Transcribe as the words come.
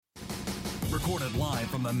Recorded live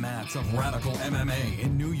from the mats of Radical MMA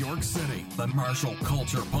in New York City. The Martial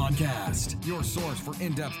Culture Podcast. Your source for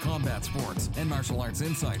in-depth combat sports and martial arts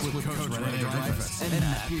insights with Coach Renee Dreyfus and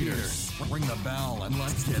Matt Peters. Ring the bell and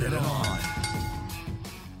let's get it on.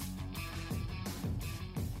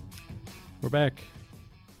 We're back.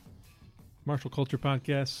 Martial Culture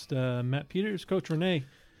Podcast. Matt Peters, Coach Renee.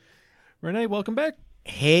 Renee, welcome back.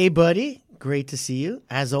 Hey, buddy. Great to see you.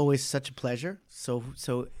 As always, such a pleasure. So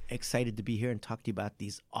excited to be here and talk to you about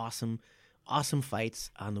these awesome fights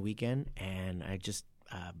on the weekend. And I just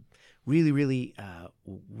really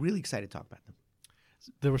excited to talk about them.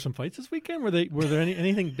 There were some fights this weekend. Were there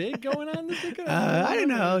anything big going on this weekend? I don't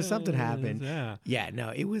know. Something happened. Yeah. No,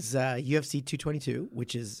 it was UFC 222,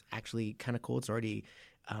 which is actually kind of cool. It's already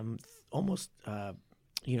almost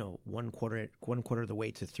one quarter of the way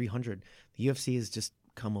to 300. The UFC has just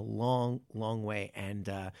come a long way, and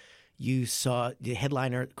you saw the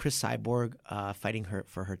headliner Chris Cyborg fighting her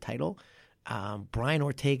for her title, Brian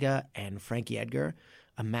Ortega and Frankie Edgar,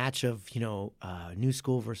 a match of new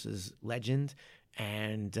school versus legend,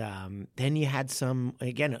 and then you had some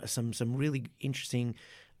really interesting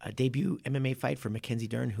debut MMA fight for Mackenzie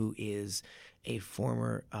Dern, who is a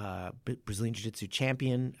former Brazilian Jiu-Jitsu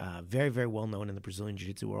champion, very, very well known in the Brazilian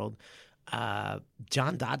Jiu-Jitsu world.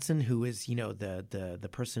 John Dodson, who is the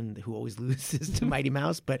person who always loses to Mighty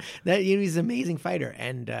Mouse, but he's an amazing fighter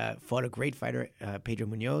and fought a great fighter, Pedro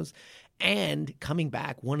Munoz, and coming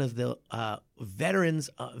back, one of the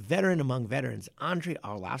veteran among veterans, Andrei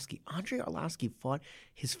Arlovski. Andrei Arlovski fought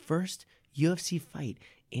his first UFC fight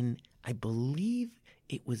in, I believe,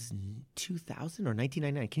 it was 2000 or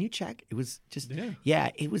 1999. Can you check? It was just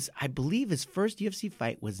it was. I believe his first UFC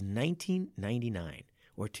fight was 1999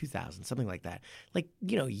 or 2000, something like that. Like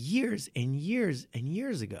years and years and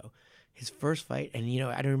years ago, his first fight. And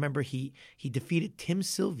I remember he defeated Tim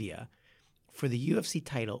Sylvia for the UFC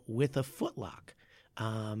title with a footlock.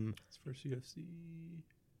 His first UFC.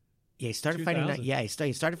 Yeah, he started fighting. He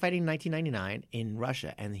started fighting in 1999 in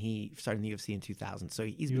Russia, and he started in the UFC in 2000. So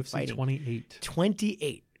he's been fighting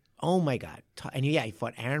 28. Oh my God! And he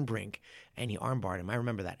fought Aaron Brink, and he armbarred him. I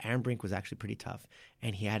remember that. Aaron Brink was actually pretty tough,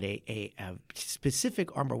 and he had a specific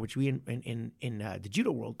armbar, which we in the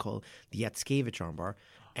judo world call the Yatsukevich armbar.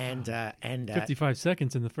 And 55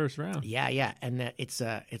 seconds in the first round. Yeah, and it's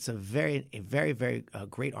a very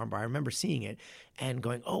great armbar. I remember seeing it and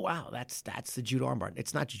going, "Oh wow, that's the judo armbar."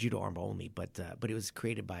 It's not judo armbar only, but it was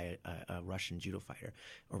created by a Russian judo fighter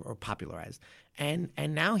or popularized. And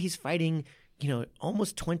now he's fighting,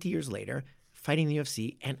 almost 20 years later, fighting the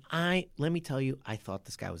UFC. And let me tell you, I thought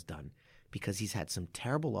this guy was done because he's had some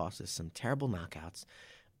terrible losses, some terrible knockouts,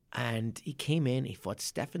 and he came in, he fought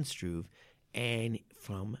Stefan Struve. And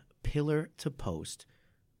from pillar to post,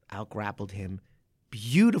 out-grappled him.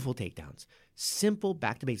 Beautiful takedowns. Simple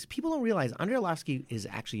back to basics. People don't realize Andrei Arlovski is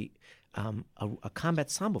actually a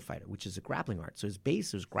combat sambo fighter, which is a grappling art. So his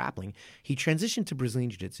base is grappling. He transitioned to Brazilian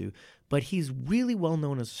Jiu-Jitsu, but he's really well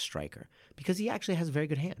known as a striker because he actually has very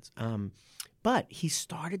good hands. But he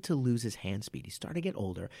started to lose his hand speed. He started to get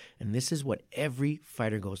older, and this is what every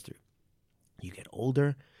fighter goes through. You get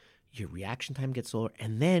older, your reaction time gets slower,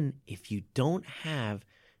 and then if you don't have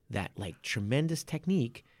that tremendous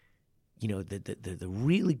technique, the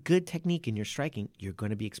really good technique in your striking, you're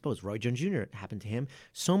going to be exposed. Roy Jones Jr. happened to him.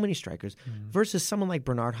 So many strikers versus someone like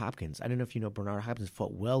Bernard Hopkins. I don't know if you know, Bernard Hopkins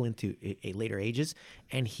fought well into a later ages,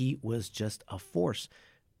 and he was just a force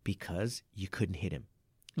because you couldn't hit him.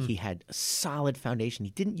 He had a solid foundation.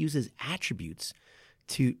 He didn't use his attributes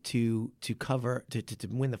to cover to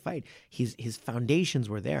win the fight. His foundations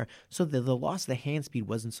were there, so the loss of the hand speed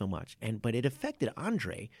wasn't so much. But it affected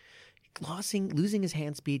Andre, losing his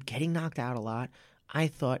hand speed, getting knocked out a lot. I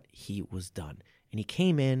thought he was done, and he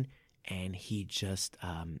came in and he just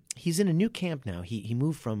he's in a new camp now. He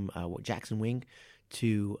moved from Jackson Wink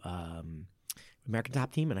to American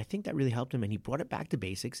Top Team, and I think that really helped him. And he brought it back to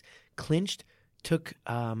basics, clinched, took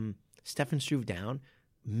Stefan Struve down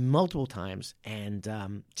multiple times, and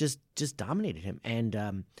just dominated him.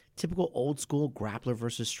 And typical old school grappler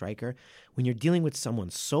versus striker. When you're dealing with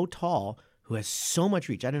someone so tall who has so much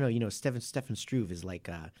reach, I don't know. Stefan Struve is like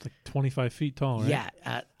 25 feet tall, right?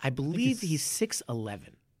 Yeah, I believe he's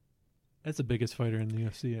 6'11". That's the biggest fighter in the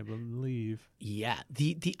UFC, I believe. Yeah,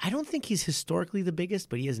 I don't think he's historically the biggest,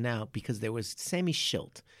 but he is now because there was Sammy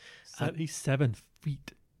Schilt. He's 7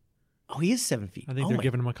 feet. Oh, he is 7 feet. I think they're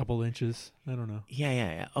giving him a couple inches. I don't know.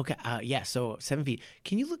 Yeah. Okay. So 7 feet.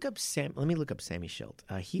 Can you look up Let me look up Sammy Schilt.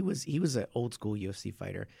 He was an old school UFC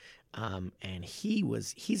fighter, and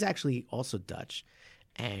he's actually also Dutch,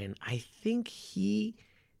 and I think he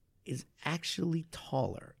is actually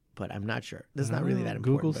taller. but I'm not sure. That's not really that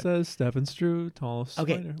important. Google but- says Stefan Struve, tallest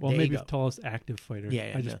fighter. Well, there you maybe go. tallest active fighter.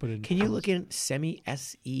 Yeah, I just put in. Can you look in Semi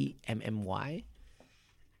SEMMY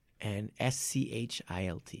and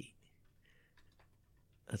SCHILT?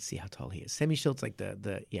 Let's see how tall he is. Semi Schultz, like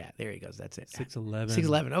the yeah, there he goes. That's it. 6'11".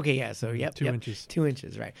 6'11". Okay, yeah. So yep, 2 inches. 2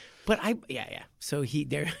 inches, right? But yeah. So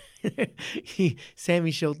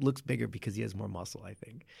Sammy Schultz looks bigger because he has more muscle, I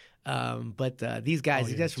think. But these guys, Oh,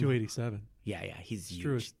 yeah, just 287. Yeah, he's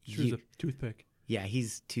Struve's huge. a toothpick. Yeah,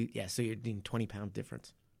 he's two. Yeah, so you're doing 20-pound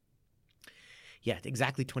difference. Yeah,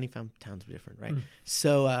 exactly 20 pounds different, right?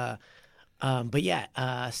 So, but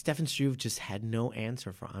yeah, Stefan Struve just had no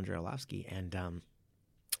answer for Andrei Arlovsky, and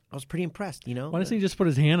I was pretty impressed. You know, Why doesn't he just put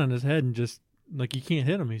his hand on his head and just like you can't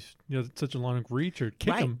hit him? He's such a long reach or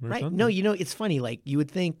kick him or something. No, it's funny. Like you would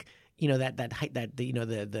think. That height,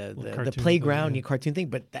 the cartoon playground, thing, your cartoon thing.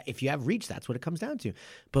 But if you have reach, that's what it comes down to.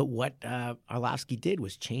 But what Arlovsky did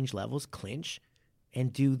was change levels, clinch,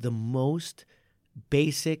 and do the most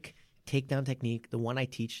basic takedown technique, the one I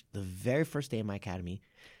teach the very first day in my academy,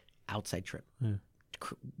 outside trip. Yeah.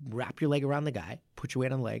 Wrap your leg around the guy, put your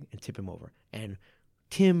weight on the leg, and tip him over. And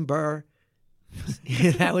timber.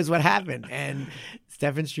 That was what happened, and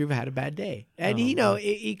Stefan Struve had a bad day, and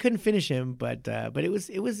he couldn't finish him, but it was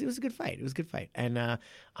a good fight. It was a good fight, and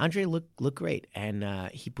Andre looked great, and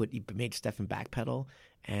he made Stefan backpedal,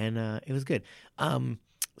 and it was good.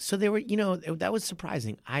 So they were, that was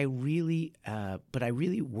surprising. I really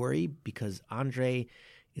worry because Andre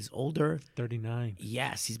is older. 39.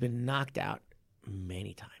 Yes, he's been knocked out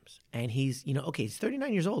many times, and he's he's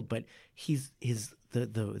 39 years old, but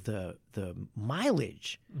the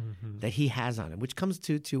mileage that he has on him, which comes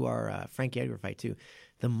to our Frankie Edgar fight too,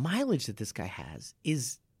 the mileage that this guy has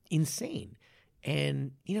is insane.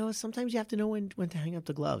 And sometimes you have to know when to hang up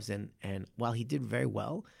the gloves. And while he did very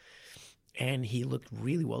well, and he looked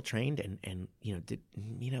really well trained, and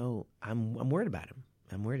I'm worried about him.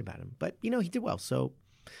 But he did well. So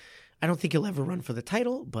I don't think he'll ever run for the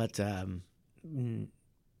title, but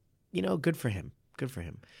good for him. Good for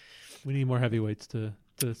him. We need more heavyweights to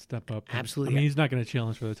step up. Absolutely. I mean, he's not going to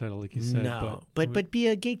challenge for the title, like you said. No, but be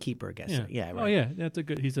a gatekeeper, I guess. Yeah. Right. Oh yeah, that's a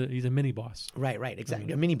good. He's a mini boss. Right.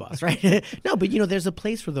 Exactly. A mini boss. Right. No, but there's a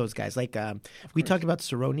place for those guys. Like we talked about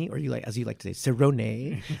Cerrone, or as you like to say,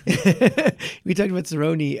 Cerrone. We talked about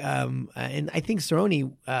Cerrone, and I think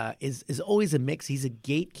Cerrone is always a mix. He's a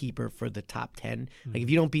gatekeeper for the top 10. Like if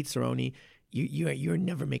you don't beat Cerrone, you'll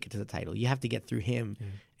never make it to the title. You have to get through him.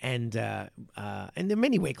 And there are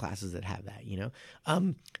many weight classes that have that,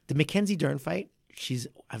 The Mackenzie Dern fight, I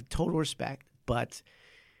have total respect, but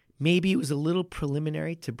maybe it was a little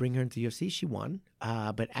preliminary to bring her into the UFC. She won,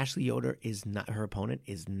 but Ashley Yoder is not, her opponent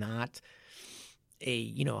is not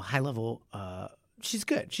a, high level, she's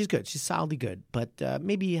good. She's solidly good, but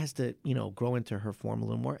maybe he has to, grow into her form a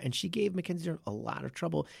little more. And she gave Mackenzie Dern a lot of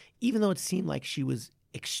trouble, even though it seemed like she was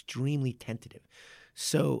extremely tentative.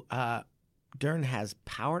 So, Dern has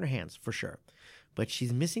power in her hands for sure, but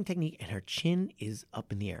she's missing technique, and her chin is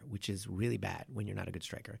up in the air, which is really bad when you're not a good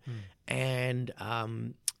striker. And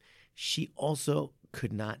she also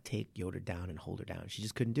could not take Yoder down and hold her down. She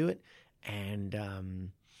just couldn't do it,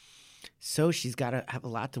 and so she's got to have a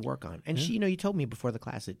lot to work on. And she, you told me before the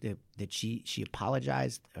class that she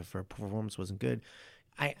apologized for her performance wasn't good.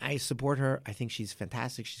 I support her. I think she's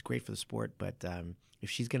fantastic. She's great for the sport, but if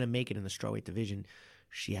she's going to make it in the strawweight division,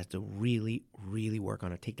 she has to really, really work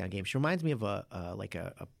on her takedown game. She reminds me of a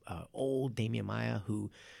old Damian Maia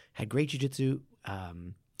who had great jiu-jitsu,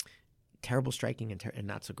 terrible striking, and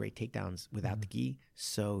not so great takedowns without the gi.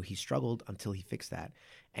 So he struggled until he fixed that.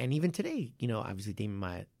 And even today, obviously Damian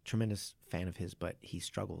Maia, tremendous fan of his, but he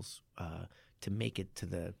struggles to make it to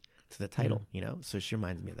the title. So she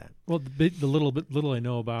reminds me of that. Well, the little I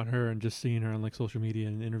know about her, and just seeing her on like social media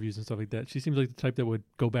and interviews and stuff like that, she seems like the type that would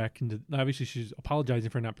go back into. Obviously, she's apologizing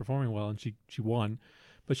for not performing well, and she won,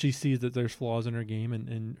 but she sees that there's flaws in her game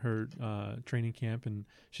and her training camp, and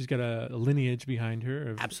she's got a lineage behind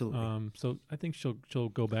her. Absolutely. So I think she'll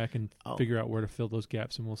go back and figure out where to fill those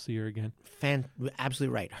gaps, and we'll see her again.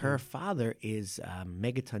 Absolutely right. Her father is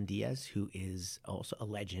Megaton Diaz, who is also a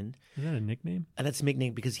legend. Is that a nickname? That's a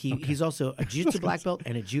nickname because he's also a jiu-jitsu black belt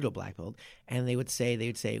and a judo black belt. And they would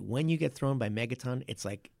say when you get thrown by Megaton, it's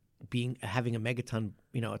like having a megaton,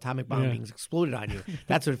 atomic bomb being exploded on you.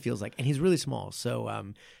 That's what it feels like. And he's really small,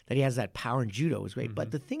 so that he has that power in judo is great.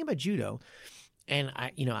 But the thing about judo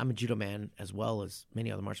I'm a judo man as well as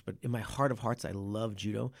many other martial, but in my heart of hearts, I love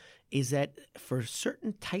judo, is that for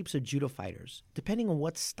certain types of judo fighters, depending on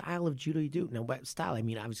what style of judo you do, now what style, I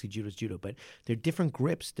mean, obviously judo is judo, but there are different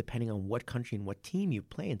grips depending on what country and what team you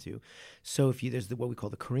play into. So there's what we call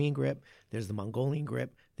the Korean grip, there's the Mongolian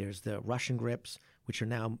grip, there's the Russian grips, which are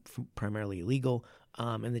now primarily illegal,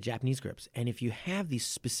 and the Japanese grips. And if you have these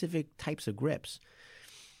specific types of grips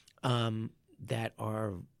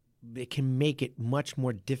it can make it much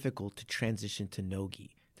more difficult to transition to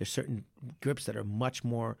no-gi. There's certain grips that are much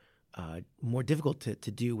more difficult to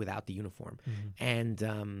do without the uniform. And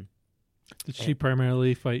did she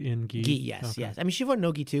primarily fight in gi? Gi, yes, Okay. yes. I mean, she fought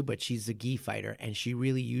no-gi too, but she's a gi fighter, and she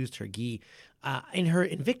really used her gi in her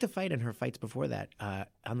Invicta fight and her fights before that.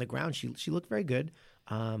 On the ground, she looked very good.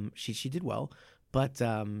 She did well, but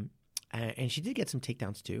and she did get some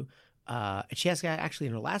takedowns too. She has actually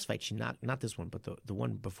in her last fight, she knocked, not this one, but the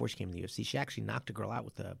one before she came to the UFC, she actually knocked a girl out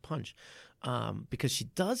with a punch because she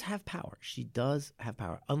does have power. She does have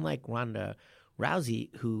power. Unlike Ronda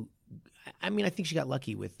Rousey, who, I mean, I think she got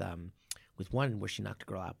lucky with one where she knocked a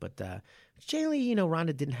girl out, but generally,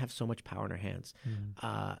 Ronda didn't have so much power in her hands.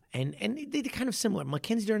 And they're kind of similar.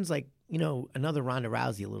 Mackenzie Dern's like, another Ronda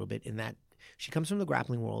Rousey a little bit in that she comes from the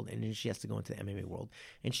grappling world and then she has to go into the MMA world.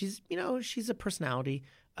 And she's a personality.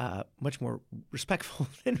 Much more respectful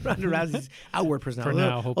than Ronda Rousey's outward personality. For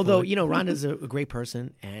now, although hopefully. Ronda's a great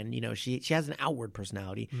person, and she has an outward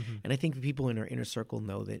personality, and I think the people in her inner circle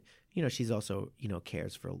know that she's also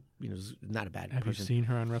cares for not a bad Have person. you seen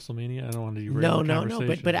her on WrestleMania? I don't want to No, derail the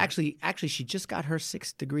conversation. but actually, she just got her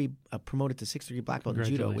 6th degree promoted to 6th degree black belt in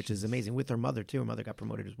judo, which is amazing. With her mother too, her mother got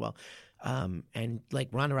promoted as well. And like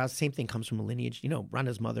Ronda Rousey, same thing, comes from a lineage.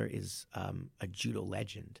 Ronda's mother is a judo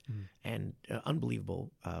legend and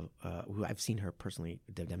unbelievable. Who I've seen her personally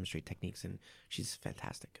demonstrate techniques, and she's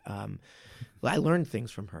fantastic. I learned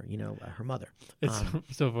things from her. Her mother. It's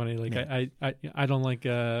so funny. Like I don't like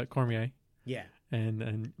Cormier. Yeah.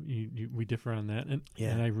 And we differ on that,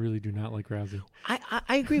 and I really do not like Rousey.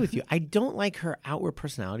 I agree with you. I don't like her outward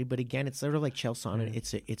personality, but again, it's sort of like Chael Sonnen.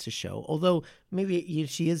 It's a show. Although maybe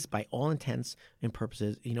she is, by all intents and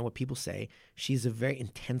purposes, what people say, she's a very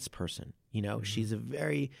intense person. She's a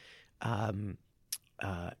very,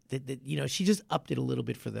 she just upped it a a little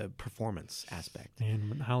bit for the performance aspect.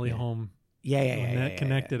 And Holly Holm. When that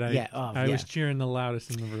connected. I was cheering the loudest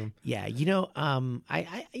in the room. Yeah,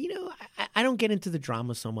 I don't get into the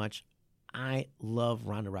drama so much. I love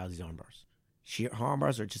Ronda Rousey's armbars. Her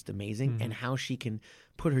armbars are just amazing, and how she can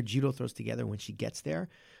put her judo throws together when she gets there.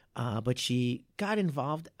 But she got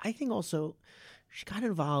involved. I think also she got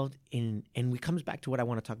involved in, and it comes back to what I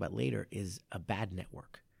want to talk about later, is a bad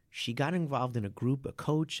network. She got involved in a group, a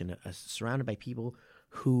coach, and surrounded by people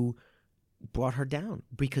who brought her down,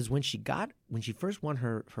 because when she first won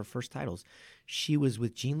her first titles, she was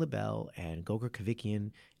with Jean LaBelle and Gogor Kavikian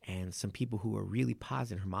and some people who were really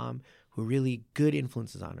positive, her mom, who were really good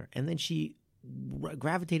influences on her. And then she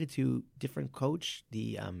gravitated to different coach,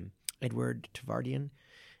 the Edward Tavardian,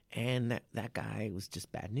 and that guy was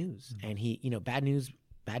just bad news. And he, bad news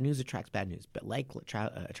attracts bad news, but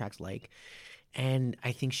attracts like. And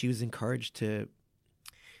I think she was encouraged to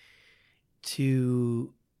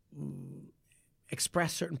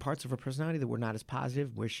express certain parts of her personality that were not as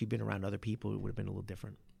positive. Where she'd been around other people, it would have been a little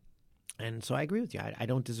different. And so I agree with you. I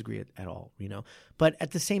don't disagree at all, But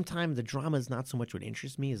at the same time, the drama is not so much what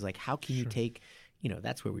interests me. Is like, how can you take,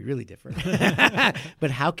 that's where we really differ.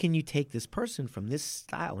 But how can you take this person from this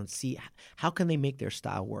style and see how can they make their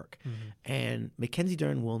style work? And Mackenzie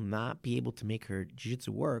Dern will not be able to make her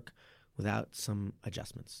jiu-jitsu work without some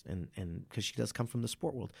adjustments, and because she does come from the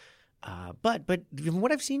sport world. But from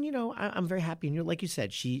what I've seen, I'm very happy. And like you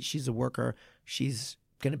said, she's a worker. She's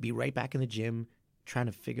going to be right back in the gym trying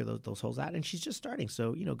to figure those holes out. And she's just starting.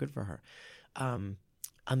 So, good for her. On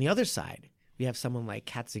the other side, we have someone like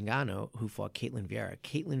Kat Zingano who fought Caitlin Vieira.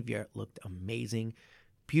 Caitlin Vieira looked amazing,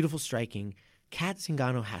 beautiful striking. Kat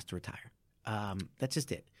Zingano has to retire. That's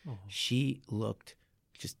just it. Oh. She looked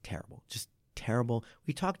just terrible.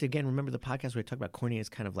 We talked again, remember the podcast where we talked about Cornier's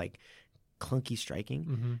kind of like clunky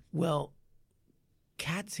striking? Well,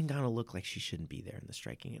 Kat Zingano looked like she shouldn't be there in the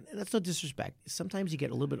striking. And that's no disrespect. Sometimes you get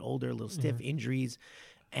a little bit older, a little stiff, injuries.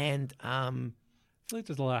 And I feel like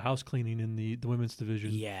there's a lot of house cleaning in the women's division.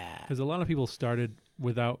 Yeah. Because a lot of people started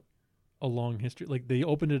without a long history. Like they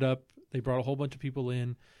opened it up, they brought a whole bunch of people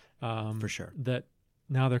in. For sure. That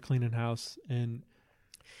now they're cleaning house, and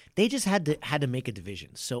they just had to make a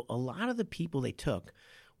division. So a lot of the people they took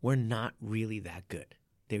were not really that good.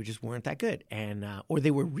 They just weren't that good, and or they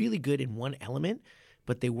were really good in one element,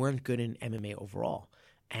 but they weren't good in MMA overall.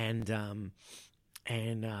 And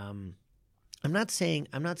And I'm not saying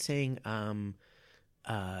Kat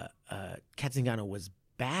Zingano was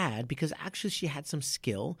bad, because actually she had some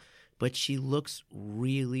skill, but she looks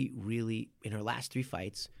really, really, in her last 3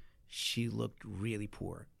 fights, she looked really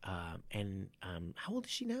poor. And how old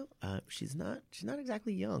is she now? She's not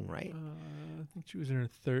exactly young, right? I think she was in her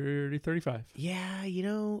 35. Yeah,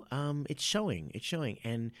 it's showing.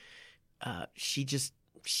 And she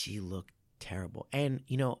looked terrible. And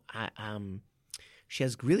she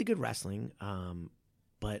has really good wrestling,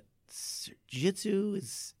 but jiu-jitsu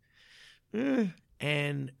is,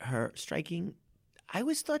 and her striking. I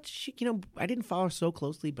always thought she, I didn't follow her so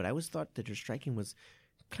closely, but I always thought that her striking was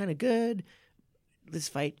kind of good. This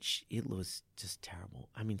fight, it was just terrible.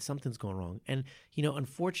 I mean, something's going wrong. And,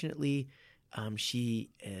 unfortunately,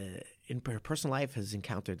 she, in her personal life, has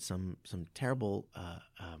encountered some terrible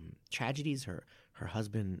tragedies. Her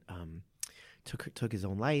husband took his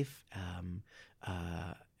own life,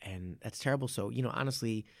 and that's terrible. So,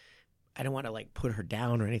 honestly, I don't want to put her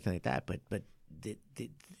down or anything like that, but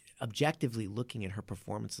objectively looking at her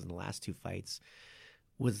performances in the last 2 fights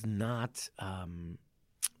was not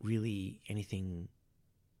really anything.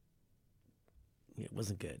 It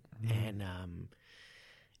wasn't good. Mm-hmm.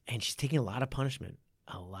 And she's taking a lot of punishment,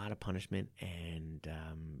 and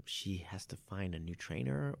she has to find a new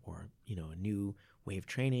trainer or a new way of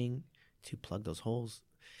training to plug those holes.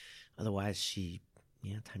 Otherwise,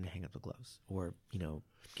 time to hang up the gloves or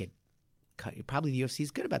get cut. Probably the UFC is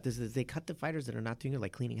good about this. Is they cut the fighters that are not doing it,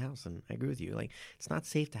 like cleaning house. And I agree with you. It's not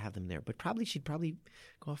safe to have them there. But she'd probably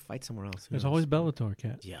go off fight somewhere else. There's always Bellator,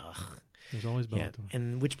 Kat. Yeah, there's always Bellator. Yeah.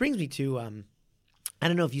 And which brings me to I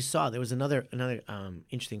don't know if you saw, there was another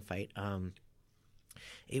interesting fight.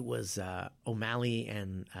 It was O'Malley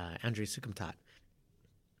and Andrei Sukumtat.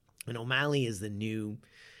 And O'Malley is the new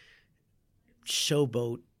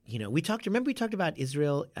showboat. We talked about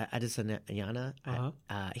Israel Adesanya.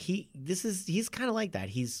 Uh-huh. He's kind of like that.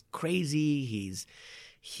 He's crazy.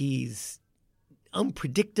 He's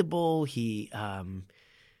unpredictable. He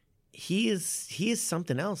is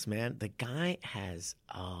something else, man. The guy has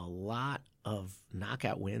a lot of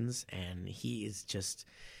knockout wins, and he's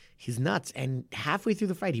nuts. And halfway through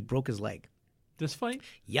the fight, he broke his leg. This fight?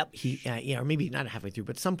 Yep. Or maybe not halfway through,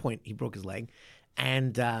 but at some point he broke his leg,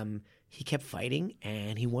 and he kept fighting,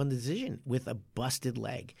 and he won the decision with a busted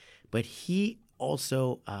leg. But he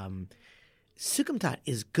also, Sukumtat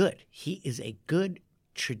is good. He is a good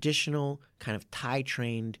traditional kind of Thai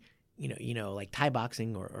trained, like Thai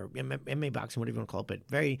boxing or MMA boxing, whatever you want to call it, but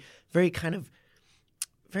very, very kind of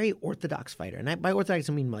very orthodox fighter. And by orthodox,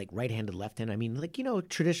 I mean like right-handed, left-handed. I mean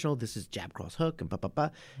traditional. This is jab, cross, hook, and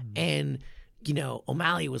Mm-hmm. And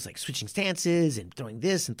O'Malley was switching stances and throwing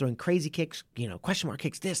this and throwing crazy kicks, question mark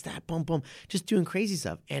kicks, this, that, boom, boom, just doing crazy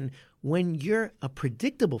stuff. And when you're a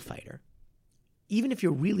predictable fighter, even if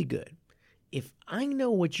you're really good, if I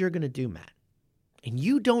know what you're going to do, Matt, and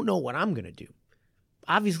you don't know what I'm going to do,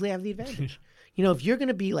 obviously I have the advantage. If you're going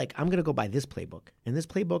to be I'm going to go by this playbook, and this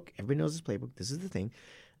playbook, everybody knows this playbook, this is the thing,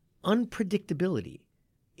 unpredictability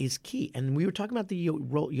is key. And we were talking about the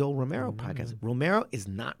Yoel Romero podcast. Romero is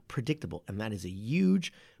not predictable, and that is a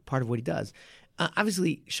huge part of what he does.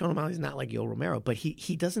 Obviously, Sean O'Malley is not like Yoel Romero, but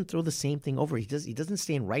he doesn't throw the same thing over. He doesn't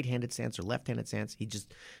stay in right-handed stance or left-handed stance. He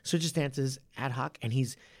just switches stances ad hoc, and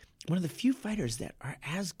he's one of the few fighters that are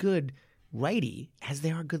as good righty as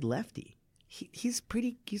they are good lefty. He's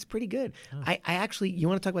pretty good. Oh. I actually, you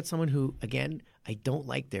want to talk about someone who, again, I don't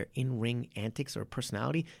like their in-ring antics or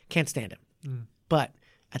personality. Can't stand him. But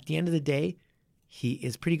at the end of the day, he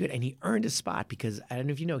is pretty good, and he earned a spot because I don't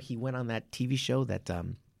know if you know, he went on that TV show that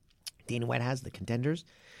Dana White has, The Contenders,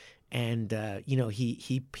 and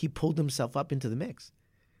he pulled himself up into the mix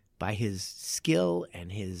by his skill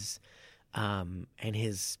and his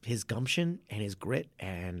gumption and his grit,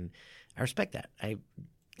 and I respect that.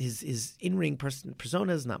 His in-ring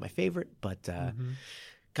persona is not my favorite, but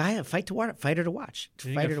guy, a fighter to watch. Did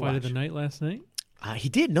he get fight of the night last night? He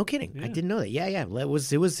did, no kidding. Yeah. I didn't know that. Yeah. It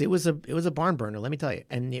was a barn burner, let me tell you.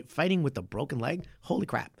 And fighting with a broken leg, holy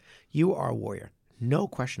crap! You are a warrior, no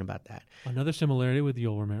question about that. Another similarity with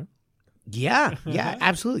Yoel Romero. Yeah,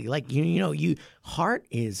 absolutely. Heart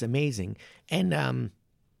is amazing. And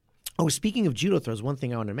speaking of judo throws, one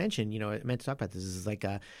thing I want to mention, I meant to talk about this is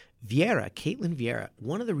Caitlin Vieira.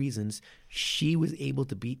 One of the reasons she was able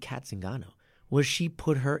to beat Kat Zingano was she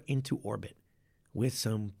put her into orbit with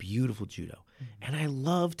some beautiful judo. And I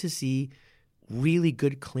love to see really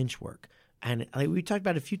good clinch work. And we talked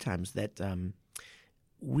about it a few times that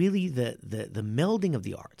really the melding of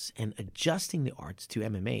the arts and adjusting the arts to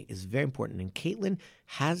MMA is very important. And Caitlin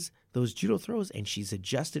has those judo throws, and she's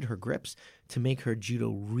adjusted her grips to make her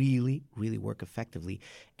judo really, really work effectively.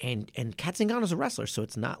 And Kat Zingano's a wrestler, so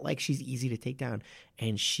it's not like she's easy to take down.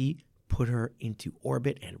 And she put her into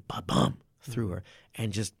orbit and ba-bum through her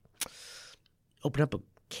and just opened up a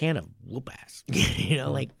can of whoop ass.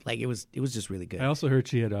 Like it was just really good. I also heard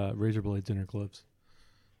she had razor blades in her gloves.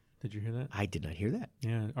 Did you hear that? I did not hear that.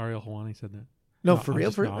 Yeah, Ariel Hawani said that. No, for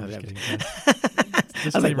real? I'm just kidding. I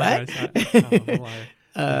was like,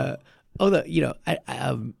 what?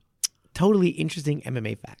 Totally interesting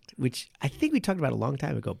MMA fact, which I think we talked about a long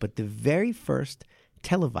time ago, but the very first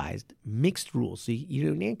televised mixed rules, so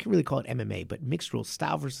you can't really call it MMA, but mixed rules,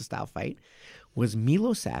 style versus style fight, was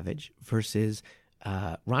Milo Savage versus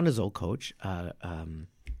Ronda's old coach, Gene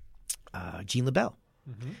LeBell.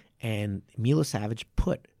 Mm-hmm. And Milo Savage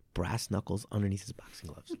put brass knuckles underneath his boxing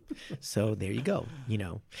gloves. So there you go.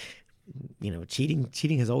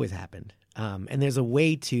 Cheating has always happened. And there's a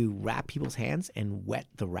way to wrap people's hands and wet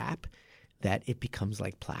the wrap that it becomes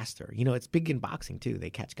like plaster. It's big in boxing too. They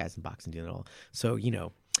catch guys in boxing doing it all. So,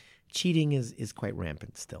 cheating is quite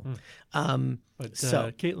rampant still. But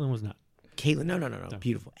Caitlin was not. Caitlin, no.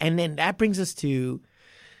 Beautiful. And then that brings us to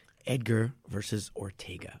Edgar versus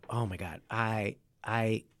Ortega. Oh my God. I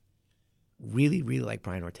really, really like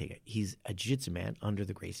Brian Ortega. He's a jiu-jitsu man under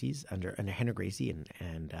the Gracies, under Henry Gracie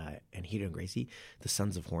and Hito and Gracie, the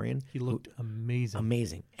sons of Horian. He looked amazing.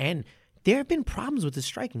 Amazing. And there have been problems with his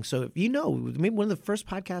striking. So, maybe one of the first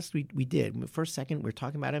podcasts we did, first, second, we were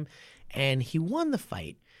talking about him, and he won the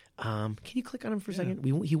fight. Can you click on him for a second?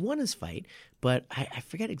 He won his fight, but I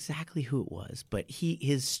forget exactly who it was. But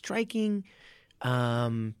his striking,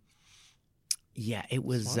 it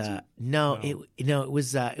was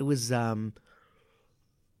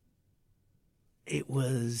it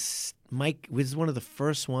was Mike. It was one of the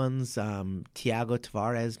first ones. Tiago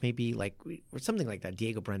Tavares, maybe or something like that.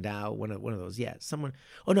 Diego Brandao, one of those. Yeah, someone.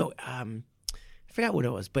 Oh no, I forgot what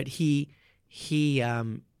it was. But he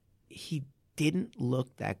didn't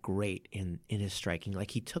look that great in his striking.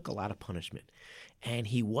 Like, he took a lot of punishment, and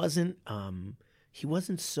he wasn't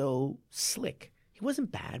so slick. He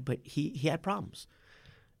wasn't bad, but he had problems.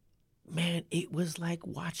 Man, it was like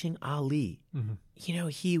watching Ali. Mm-hmm.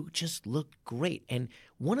 He just looked great. And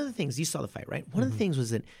one of the things, you saw the fight, right? One of the things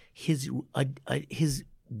was that his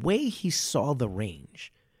way he saw the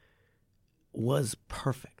range was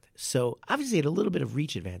perfect. So obviously he had a little bit of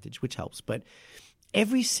reach advantage, which helps. But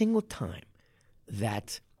every single time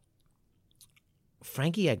that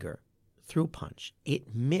Frankie Edgar threw a punch,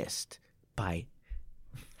 it missed by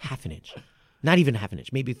half an inch. Not even half an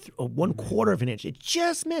inch, maybe 1/4 of an inch. It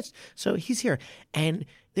just missed. So he's here. And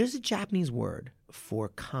there's a Japanese word for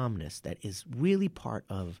calmness that is really part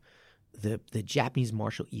of the Japanese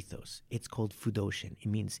martial ethos. It's called fudoshin. It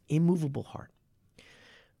means immovable heart.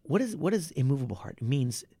 What is immovable heart? It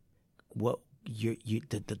means you're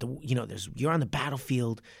on the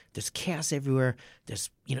battlefield. There's chaos everywhere.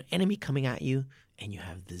 There's enemy coming at you, and you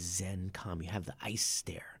have the Zen calm. You have the ice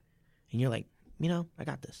stare, and you're like, I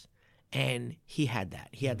got this. And he had that.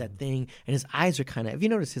 He had that thing, and his eyes are kind of. Have you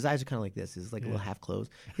noticed his eyes are kind of like this? He's like a little half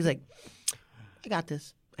closed. He's like, I got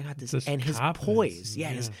this. And his poise,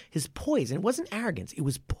 his poise, and it wasn't arrogance. It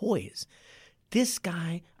was poise. This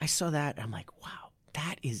guy, I saw that, and I'm like, wow,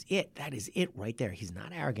 that is it. That is it right there. He's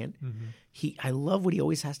not arrogant. Mm-hmm. I love what he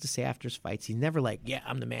always has to say after his fights. He's never like, yeah,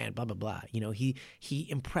 I'm the man, blah blah blah. He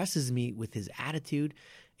impresses me with his attitude,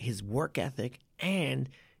 his work ethic, and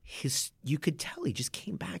you could tell he just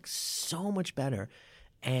came back so much better.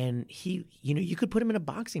 And you could put him in a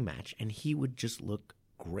boxing match and he would just look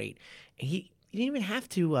great. And he didn't even have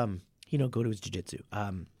to, go to his jiu-jitsu.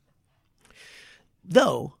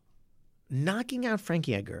 Though, knocking out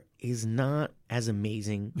Frankie Edgar is not as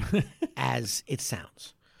amazing as it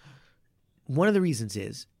sounds. One of the reasons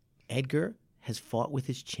is Edgar has fought with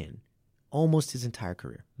his chin almost his entire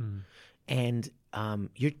career. Mm. And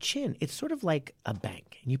your chin, it's sort of like a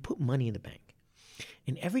bank, and you put money in the bank.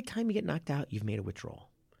 And every time you get knocked out, you've made a withdrawal.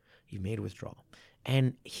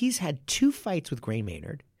 And he's had 2 fights with Gray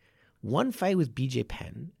Maynard, 1 fight with BJ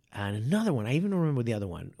Penn, and another one, I even remember the other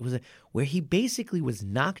one, it was where he basically was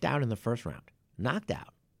knocked out in the first round,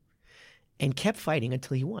 and kept fighting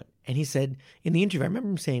until he won. And he said, in the interview, I remember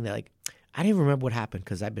him saying that, like, I didn't even remember what happened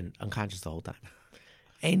because I've been unconscious the whole time.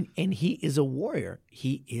 And he is a warrior.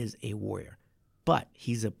 He is a warrior. But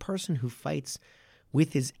he's a person who fights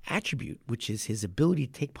with his attribute, which is his ability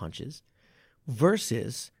to take punches,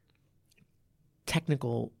 versus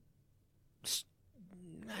technical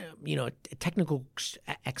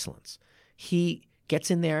excellence. He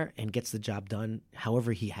gets in there and gets the job done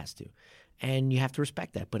however he has to. And you have to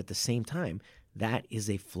respect that. But at the same time, that is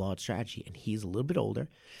a flawed strategy. And he's a little bit older,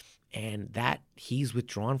 and that he's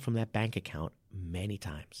withdrawn from that bank account many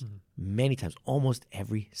times, almost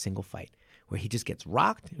every single fight, where he just gets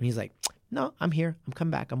rocked and he's like, no, I'm here. I'm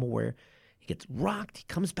coming back. I'm aware. He gets rocked. He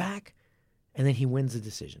comes back, and then he wins the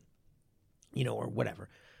decision, or whatever.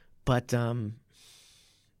 But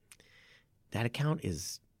that account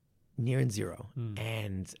is near and zero.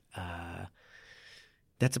 And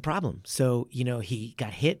that's a problem. So, he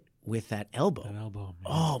got hit with that elbow. That elbow, man.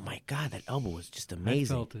 Oh, my God. That elbow was just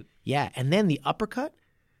amazing. I felt it. Yeah. And then the uppercut,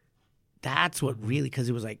 that's what really, because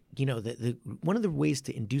it was like, the one of the ways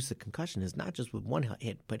to induce a concussion is not just with one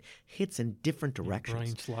hit, but hits in different directions.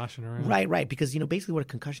 Brain sloshing around. Right. Because, basically what a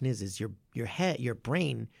concussion is your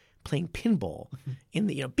brain playing pinball in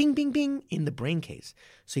the, bing, bing, bing in the brain case.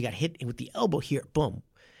 So he got hit with the elbow here, boom.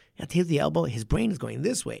 Got hit with the elbow, his brain is going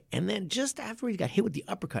this way. And then just after he got hit with the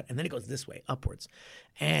uppercut, and then it goes this way, upwards.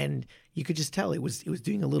 And you could just tell it was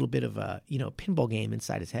doing a little bit of a, pinball game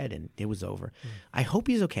inside his head, and it was over. I hope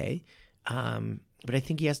he's okay. But I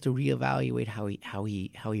think he has to reevaluate how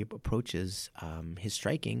he approaches his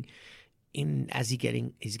striking as he's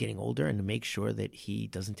getting older, and to make sure that he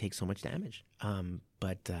doesn't take so much damage.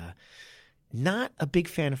 But not a big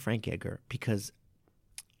fan of Frank Edgar, because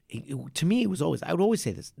to me, I would always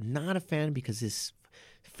say this, not a fan, because his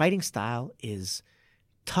fighting style is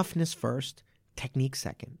toughness first, technique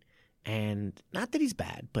second. And not that he's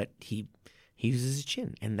bad, but he uses his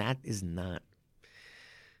chin, and that is not...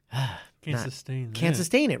 Can't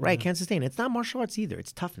sustain it, right? Yeah. Can't sustain it. It's not martial arts either.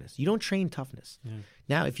 It's toughness. You don't train toughness. Yeah.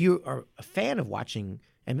 Now, if you are a fan of watching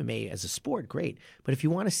MMA as a sport, great. But if you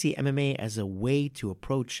want to see MMA as a way to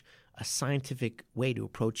approach, a scientific way to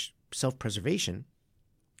approach self-preservation,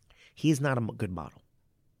 he is not a good model,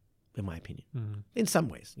 in my opinion. In some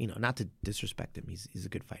ways, not to disrespect him. He's a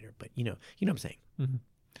good fighter, but you know what I'm saying.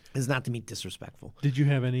 It's not to be disrespectful. Did you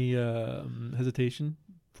have any hesitation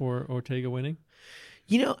for Ortega winning?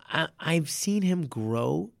 I've seen him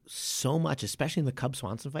grow so much, especially in the Cub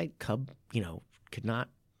Swanson fight. Cub, could not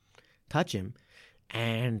touch him,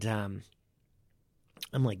 and I'm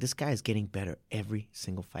like, this guy is getting better every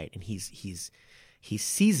single fight, and he's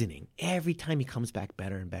seasoning every time he comes back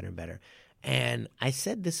better and better and better. And I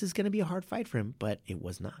said this is going to be a hard fight for him, but it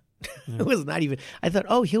was not. It was not even. I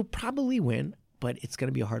thought, he'll probably win, but it's going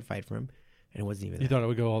to be a hard fight for him, and it wasn't even. You thought it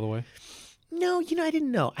would go all the way? No, I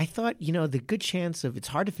didn't know. I thought, the good chance of, it's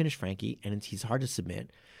hard to finish Frankie, and he's hard to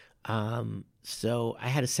submit. So I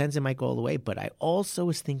had a sense it might go all the way, but I also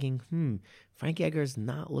was thinking, Frankie Edgar has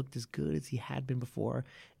not looked as good as he had been before.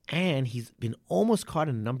 And he's been almost caught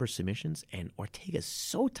in a number of submissions, and Ortega's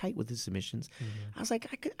so tight with his submissions. I was like,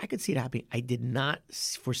 I could see it happening. I did not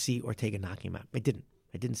foresee Ortega knocking him out. I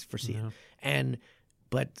didn't foresee it.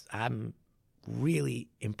 But I'm really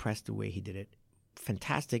impressed the way he did it.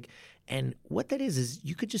 Fantastic. And what that is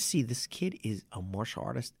you could just see this kid is a martial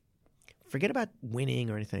artist. Forget about winning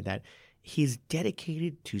or anything like that. He's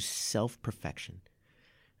dedicated to self-perfection.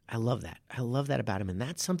 I love that. I love that about him. And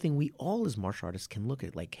that's something we all as martial artists can look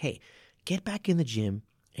at. Like, hey, get back in the gym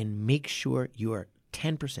and make sure you are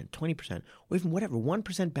 10%, 20%, or even whatever,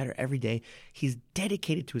 1% better every day. He's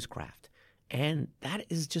dedicated to his craft. And that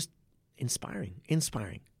is just inspiring.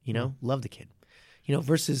 Love the kid.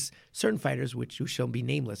 Versus certain fighters, which shall be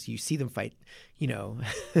nameless. You see them fight,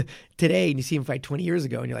 today, and you see him fight 20 years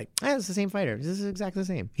ago, and you're like, it's the same fighter. This is exactly the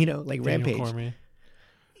same. Like Daniel Rampage. Cormier.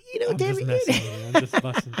 I'm just messing with you. I'm just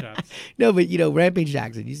busting chops. No, but Rampage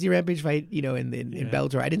Jackson. You see Rampage fight, in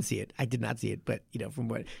Bellator. I didn't see it. I did not see it. But from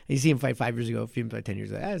what you see him fight 5 years ago, see him fight 10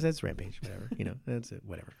 years ago. That's Rampage. Whatever. That's it.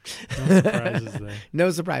 Whatever. No surprises there.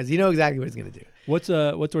 No surprise. You know exactly what he's gonna do. What's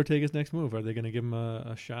Ortega's next move? Are they gonna give him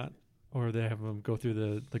a shot, or they have him go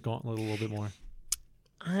through the gauntlet a little bit more?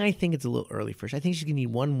 I think it's a little early first. I think she's gonna need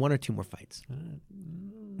one or two more fights.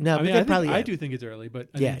 No, I do think it's early,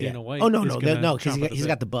 but Dana White. Oh no, because he's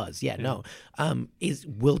got the buzz. Yeah, no.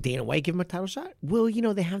 Will Dana White give him a title shot? Well,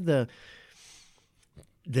 they have the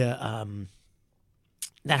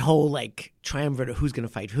that whole like triumvirate of who's going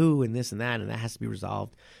to fight who and this and that has to be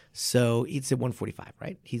resolved. So it's at 145,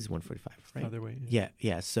 right? He's 145, right? Featherweight.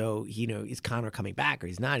 Yeah. So is Conor coming back or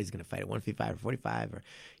he's not? He's going to fight at 155 or 45 or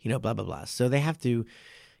blah blah blah. So they have to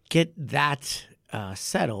get that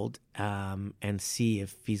settled and see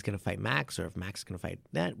if he's going to fight Max or if Max is going to fight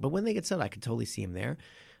that. But when they get settled, I could totally see him there.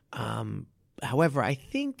 However, I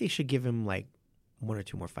think they should give him like one or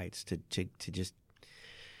two more fights to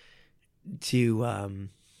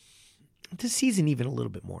season even a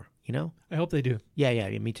little bit more. I hope they do. Yeah,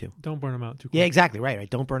 me too. Don't burn him out too quick. Yeah, exactly right.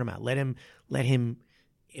 Don't burn him out. Let him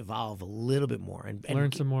evolve a little bit more and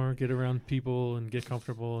learn some more, get around people, and get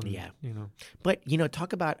comfortable. And, But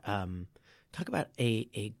talk about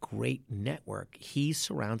a great network. He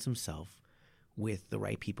surrounds himself with the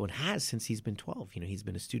right people and has since he's been 12. He's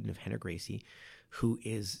been a student of Henry Gracie, who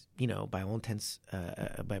is, by all intents,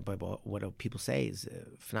 by what people say, is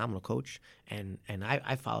a phenomenal coach. And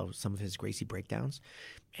I follow some of his Gracie breakdowns,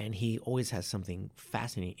 and he always has something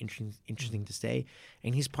fascinating, interesting to say.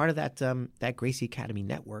 And he's part of that Gracie Academy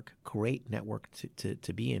network, great network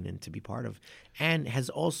to be in and to be part of, and has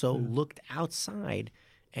also looked outside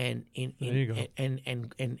and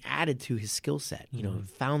added to his skill set.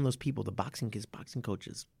 Found those people, his boxing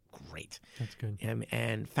coaches. Great. That's good.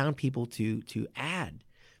 And found people to add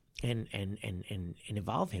and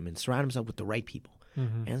evolve him and surround himself with the right people.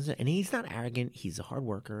 Mm-hmm. And he's not arrogant. He's a hard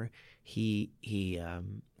worker. He's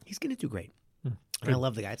going to do great. And I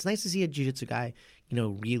love the guy. It's nice to see a jiu-jitsu guy,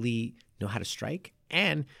 really know how to strike.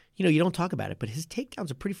 And, you don't talk about it, but his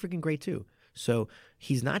takedowns are pretty freaking great too. So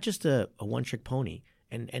he's not just a one-trick pony.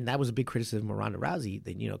 And that was a big criticism of Ronda Rousey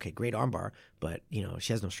that, great armbar, but,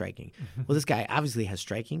 she has no striking. Well, this guy obviously has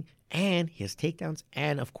striking, and he has takedowns,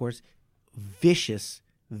 and, of course, vicious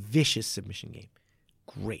submission game.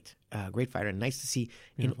 Great. Great fighter. And nice to see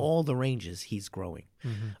in all the ranges he's growing.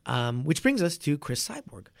 Which brings us to Chris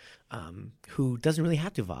Cyborg, who doesn't really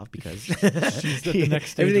have to evolve because she's at the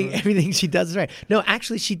next stage everything she does is right. No,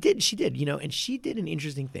 actually, she did, and she did an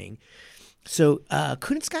interesting thing. So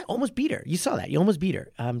Kunitskaya almost beat her. You saw that. You almost beat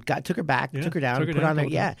her. Took her back, took her down, put her on there.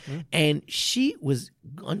 Yeah. And she was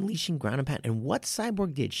unleashing ground and pound. And what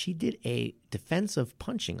Cyborg did, she did a defensive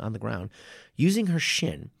punching on the ground using her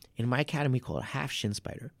shin. In my academy, we call it a half shin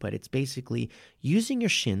spider. But it's basically using your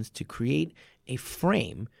shins to create a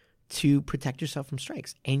frame to protect yourself from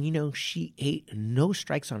strikes. And, she ate no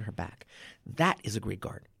strikes on her back. That is a great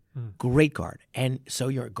guard. Great guard. And so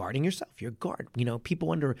you're guarding yourself. You're a guard. People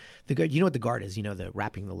wonder the guard. You know what the guard is, the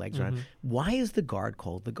wrapping the legs around. Why is the guard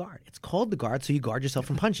called the guard? It's called the guard so you guard yourself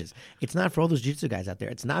from punches. It's not for all those jiu-jitsu guys out there.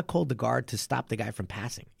 It's not called the guard to stop the guy from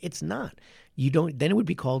passing. It's not. Then it would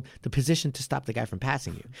be called the position to stop the guy from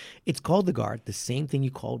passing you. It's called the guard. The same thing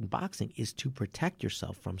you called in boxing is to protect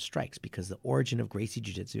yourself from strikes, because the origin of Gracie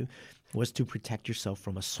Jiu-Jitsu was to protect yourself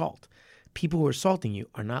from assault. People who are assaulting you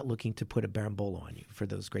are not looking to put a berimbolo on you. For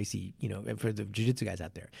those Gracie, for the jiu-jitsu guys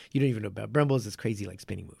out there, you don't even know about berimbolo. Is this crazy like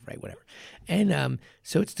spinning move, right? Whatever. And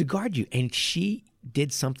so it's to guard you. And she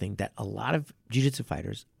did something that a lot of jiu-jitsu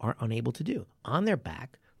fighters are unable to do. On their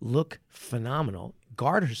back, look phenomenal,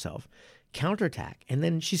 guard herself, counterattack, and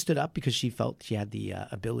then she stood up because she felt she had the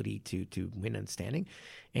ability to win on standing,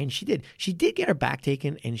 and she did. She did get her back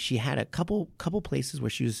taken, and she had a couple places where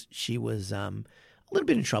she was a little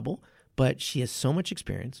bit in trouble. But she has so much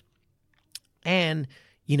experience. And,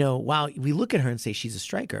 while we look at her and say she's a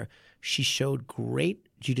striker, she showed great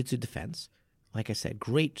jiu-jitsu defense. Like I said,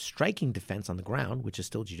 great striking defense on the ground, which is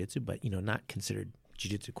still jiu-jitsu, but, not considered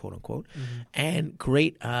jiu-jitsu, quote unquote. And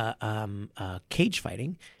great cage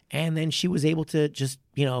fighting. And then she was able to just,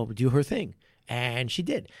 do her thing. And she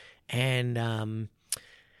did. And, I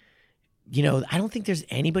don't think there's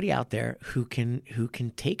anybody out there who can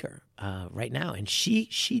take her right now. And she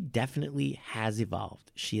definitely has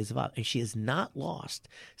evolved. She has evolved, and she has not lost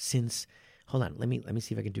since. Hold on, let me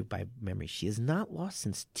see if I can do it by memory. She has not lost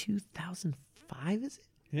since 2005. Is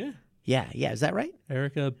it? Yeah. Is that right?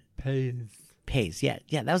 Erica Pays. Yeah.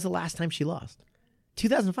 That was the last time she lost.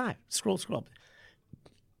 2005. Scroll up.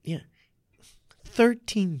 Yeah,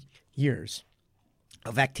 13 years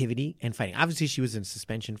of activity and fighting. Obviously, she was in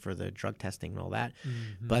suspension for the drug testing and all that.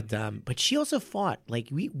 But she also fought. Like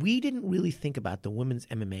we didn't really think about the women's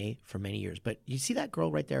MMA for many years. But you see that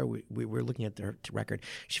girl right there. We were looking at her record.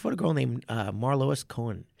 She fought a girl named Marlois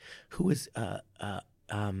Cohen, who was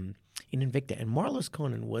in Invicta. And Marlois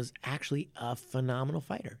Cohen was actually a phenomenal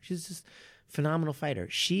fighter. She's just a phenomenal fighter.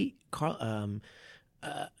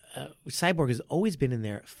 Cyborg has always been in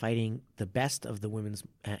there fighting the best of the women's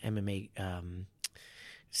MMA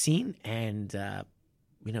scene, and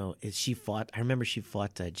she fought. I remember she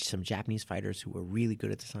fought some Japanese fighters who were really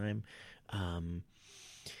good at the time. Have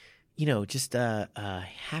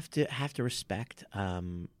to respect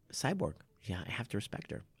Cyborg. Yeah, I have to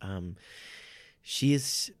respect her.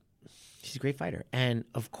 She's a great fighter, and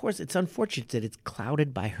of course, it's unfortunate that it's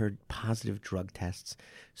clouded by her positive drug tests.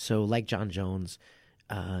 So, like John Jones,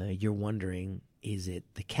 you're wondering, is it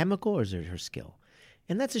the chemical or is it her skill?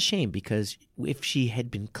 And that's a shame, because if she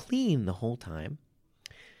had been clean the whole time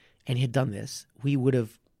and had done this, we would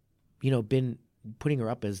have, been putting her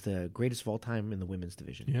up as the greatest of all time in the women's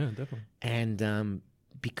division. Yeah, definitely. And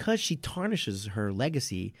because she tarnishes her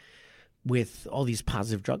legacy with all these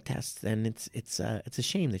positive drug tests, then it's a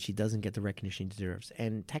shame that she doesn't get the recognition she deserves.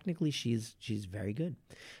 And technically, she's very good.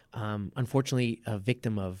 Unfortunately, a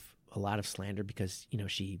victim of a lot of slander because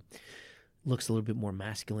she looks a little bit more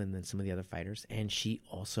masculine than some of the other fighters, and she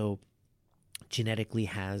also genetically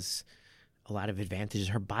has a lot of advantages.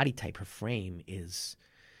 Her body type, her frame is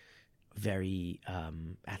very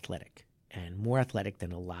athletic, and more athletic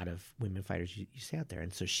than a lot of women fighters you see out there.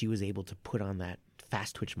 And so she was able to put on that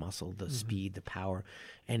fast twitch muscle, the speed, the power,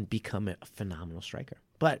 and become a phenomenal striker.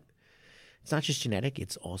 But it's not just genetic;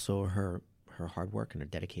 it's also her hard work and her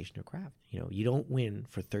dedication to her craft. You don't win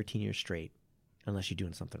for 13 years straight unless you're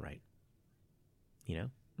doing something right.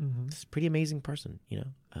 It's a pretty amazing person.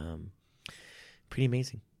 Pretty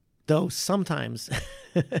amazing. Though sometimes,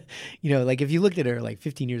 like if you looked at her like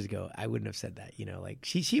 15 years ago, I wouldn't have said that. Like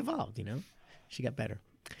she evolved. She got better.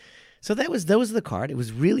 So that was the card. It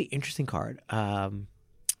was a really interesting card. I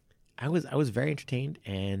was very entertained,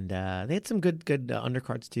 and they had some good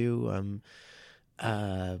undercards too.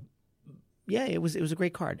 Yeah, it was a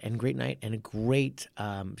great card and great night and a great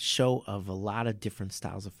show of a lot of different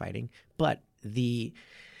styles of fighting. But the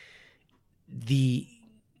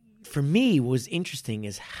for me what was interesting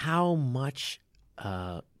is how much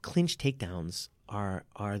clinch takedowns are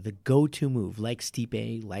the go-to move, like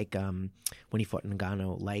Stipe, like when he fought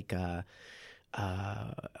Ngannou, like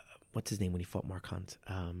what's his name when he fought Mark Hunt.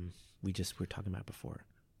 We were talking about before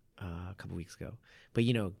a couple weeks ago. But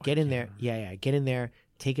get in there, get in there,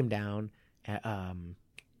 take him down. Not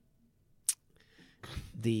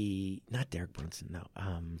Derek Brunson, no.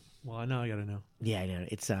 Well, I know I gotta know. Yeah, I know.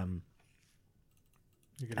 It's You're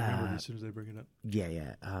gonna remember it as soon as they bring it up.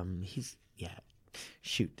 He's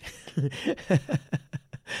shoot.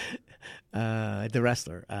 The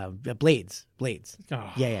wrestler, Blades.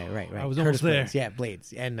 Oh, Right. I was Curtis almost there. Blades. Yeah,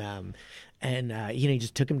 Blades, and he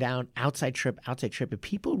just took him down, outside trip, and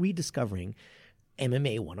people rediscovering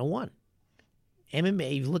MMA 101.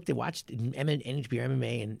 MMA, you've watched NHB or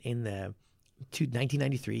MMA in the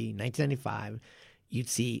 1993, 1995, you'd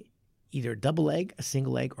see either a double leg, a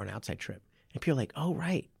single leg, or an outside trip. And people are like, oh,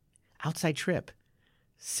 right, outside trip.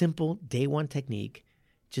 Simple, day one technique.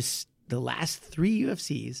 Just the last 3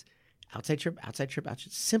 UFCs, outside trip.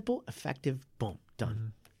 Simple, effective, boom, done. Mm-hmm.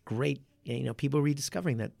 Great. People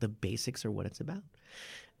rediscovering that the basics are what it's about.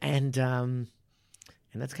 And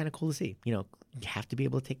that's kind of cool to see. You have to be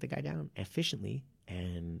able to take the guy down efficiently.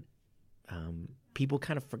 And people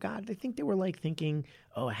kind of forgot. I think they were like thinking,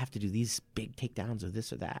 oh, I have to do these big takedowns or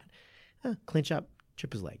this or that. Clinch up,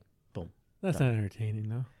 trip his leg. Boom. That's not entertaining,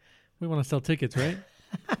 though. We want to sell tickets, right?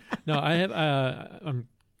 No, I have. I'm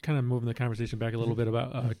kind of moving the conversation back a little bit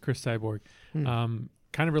about Chris Cyborg. Kind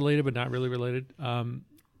of related, but not really related.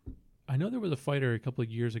 I know there was a fighter a couple of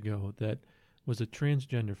years ago that was a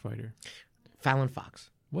transgender fighter. Fallon Fox.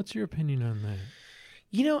 What's your opinion on that?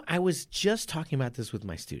 I was just talking about this with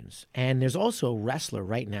my students, and there's also a wrestler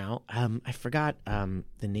right now. I forgot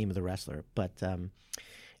the name of the wrestler, but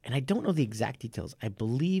and I don't know the exact details. I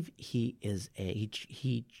believe he is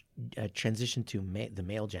he transitioned to the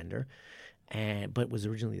male gender, but was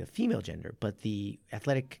originally the female gender. But the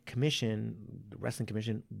athletic commission, the wrestling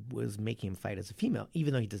commission, was making him fight as a female,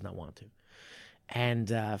 even though he does not want to. And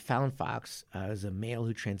Fallon Fox is a male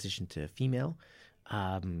who transitioned to female.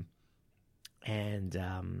 I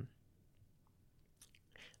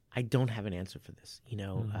don't have an answer for this.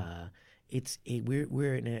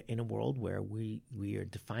 We're in a world where we are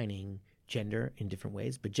defining gender in different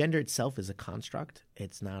ways, but gender itself is a construct.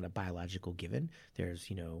 It's not a biological given. There's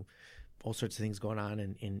all sorts of things going on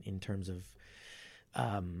in terms of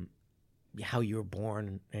how you were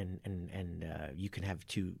born, and you can have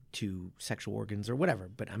two sexual organs or whatever.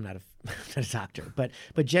 But I'm not a doctor. But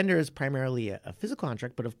gender is primarily a physical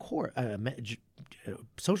construct, but of course a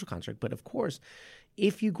social construct. But of course,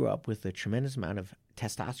 if you grow up with a tremendous amount of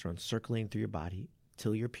testosterone circulating through your body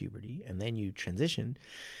till your puberty, and then you transition,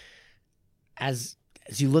 as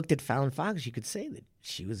you looked at Fallon Fox, you could say that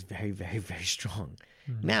she was very, very, very strong.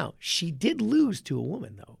 Mm-hmm. Now, she did lose to a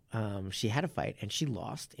woman, though. She had a fight, and she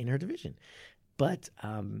lost in her division. But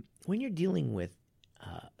when you're dealing with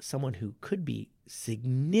someone who could be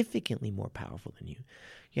significantly more powerful than you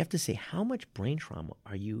have to say, how much brain trauma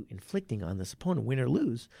are you inflicting on this opponent, win or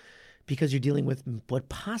lose, because you're dealing with what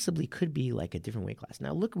possibly could be like a different weight class.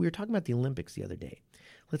 Now, look, we were talking about the Olympics the other day.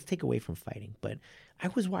 Let's take away from fighting. But I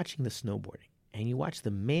was watching the snowboarding, and you watch the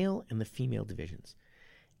male and the female divisions,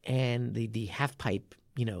 and the half pipe,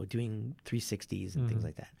 doing 360s and things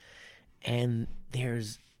like that. And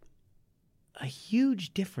there's a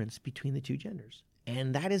huge difference between the two genders.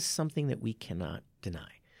 And that is something that we cannot deny.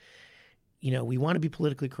 we want to be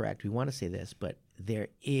politically correct. We want to say this, but there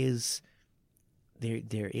is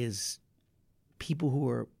people who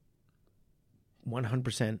are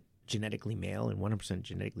 100% genetically male and 100%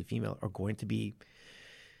 genetically female are going to be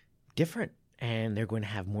different, and they're going to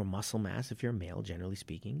have more muscle mass if you're a male, generally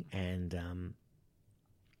speaking, and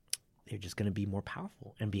they're just going to be more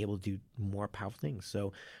powerful and be able to do more powerful things.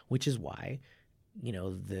 So, which is why,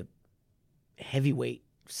 the heavyweight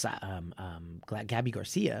Gabby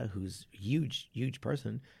Garcia, who's a huge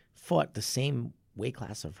person, fought the same weight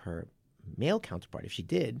class of her male counterpart. If she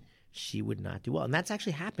did, she would not do well. And that's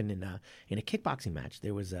actually happened in a kickboxing match.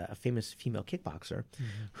 There was a famous female kickboxer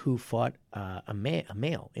who fought a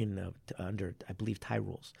male under, I believe, Thai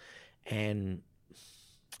rules. And,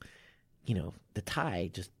 the Thai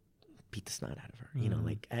just beat the snot out of her,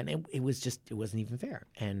 and it wasn't even fair.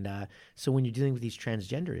 And so when you're dealing with these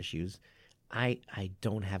transgender issues, I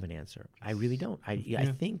don't have an answer. I really don't.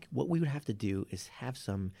 I think what we would have to do is have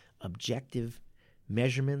some objective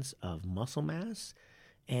measurements of muscle mass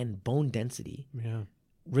and bone density,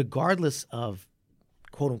 regardless of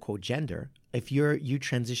quote unquote gender. If you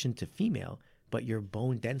transition to female, but your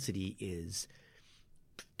bone density is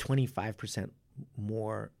 25%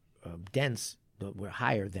 more dense, but we're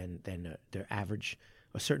higher than their average,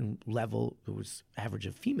 a certain level that was average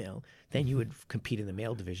of female, then you would compete in the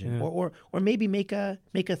male division, or maybe make a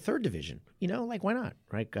third division. Why not?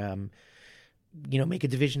 Right? Make a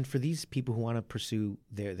division for these people who want to pursue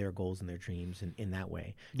their goals and their dreams in that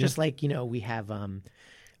way. Just like we have the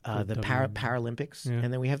Paralympics,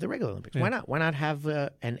 and then we have the regular Olympics. Why not? Why not have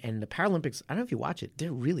and the Paralympics? I don't know if you watch it.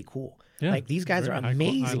 They're really cool. Yeah. Like these guys are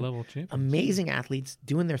amazing, high-level champions. Amazing athletes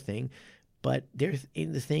doing their thing, but they're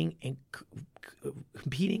in the thing and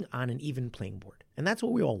competing on an even playing board. And that's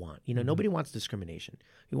what we all want. Nobody wants discrimination.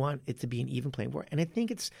 We want it to be an even playing board. And I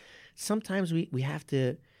think it's sometimes we have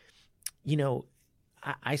to,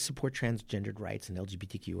 I support transgendered rights and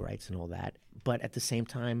LGBTQ rights and all that. But at the same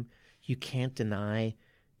time, you can't deny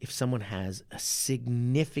if someone has a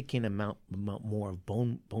significant amount more of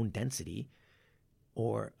bone density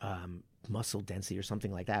or muscle density or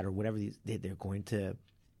something like that, or whatever they're going to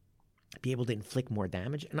be able to inflict more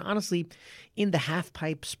damage. And honestly, in the half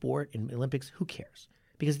pipe sport in the Olympics, who cares?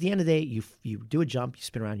 Because at the end of the day, you do a jump, you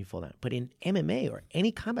spin around, you fall down. But in MMA or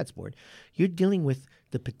any combat sport, you're dealing with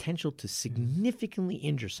the potential to significantly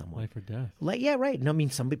injure someone. Life or death. Right. And I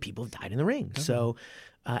mean, some people have died in the ring. Okay. So,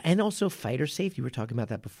 and also fighter safety. We were talking about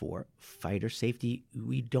that before. Fighter safety,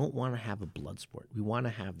 we don't want to have a blood sport. We want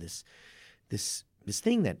to have this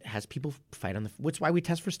thing that has people fight on which is why we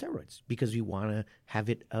test for steroids, because we want to have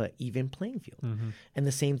it even playing field. And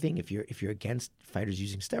the same thing, if you're against fighters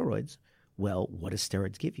using steroids, well, what does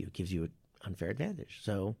steroids give you? It gives you an unfair advantage.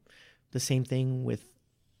 So the same thing with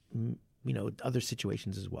other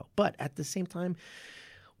situations as well. But at the same time,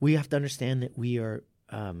 we have to understand that we are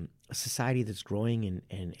a society that's growing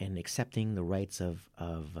and accepting the rights of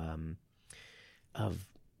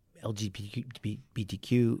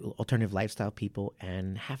LGBTQ alternative lifestyle people,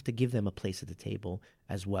 and have to give them a place at the table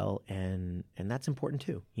as well, and that's important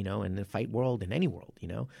too. In the fight world, in any world,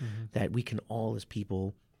 that we can all as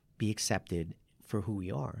people be accepted for who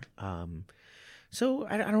we are. So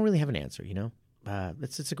I don't really have an answer.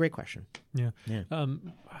 It's a great question. Yeah.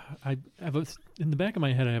 I have in the back of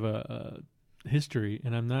my head, I have a history,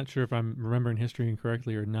 and I'm not sure if I'm remembering history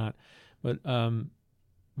incorrectly or not, but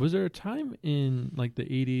was there a time in like the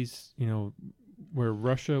 80s, where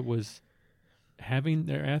Russia was having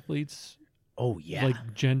their athletes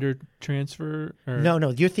like gender transfer? Or? No,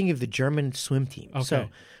 you're thinking of the German swim team. Okay. So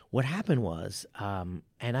what happened was, and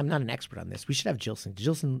I'm not an expert on this, we should have Jilson.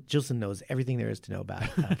 Jilson knows everything there is to know about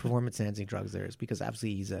performance-enhancing drugs there is, because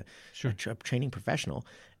obviously he's a training professional,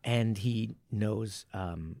 and he knows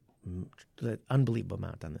the unbelievable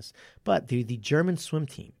amount on this. But the German swim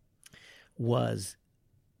team was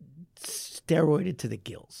steroided to the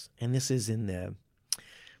gills, and this is in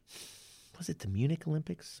was it the Munich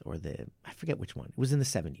Olympics or I forget which one. It was in the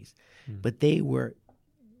 70s, but they were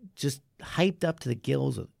just hyped up to the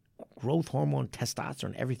gills with growth hormone,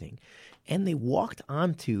 testosterone, everything, and they walked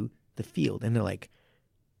onto the field, and they're like,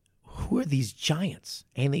 "Who are these giants?"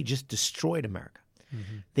 And they just destroyed America.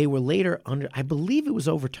 They were later I believe it was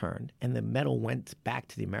overturned, and the medal went back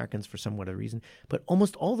to the Americans for some other reason. But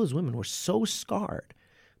almost all those women were so scarred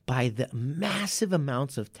by the massive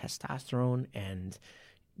amounts of testosterone and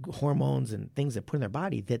hormones and things that put in their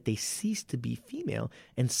body that they ceased to be female,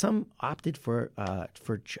 and some opted for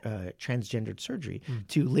transgendered surgery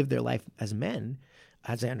to live their life as men,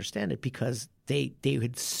 as I understand it, because they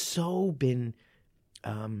had so been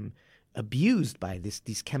abused by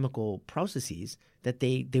these chemical processes that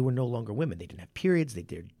they were no longer women. They didn't have periods.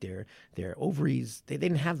 Their ovaries, they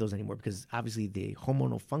didn't have those anymore because obviously the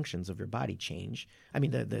hormonal functions of your body change. I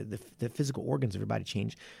mean, the physical organs of your body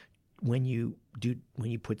change when you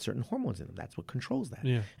put certain hormones in them. That's what controls that.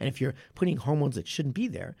 Yeah. And if you're putting hormones that shouldn't be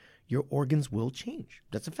there, your organs will change.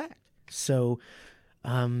 That's a fact. So,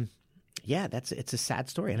 yeah, it's a sad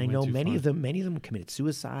story. And I know many of them committed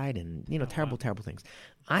suicide and terrible things.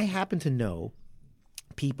 I happen to know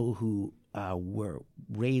people who were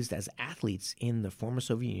raised as athletes in the former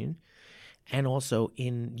Soviet Union and also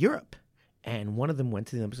in Europe. And one of them went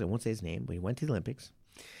to the Olympics. I won't say his name, but he went to the Olympics.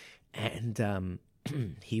 And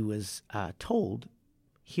he was told,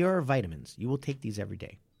 here are vitamins. You will take these every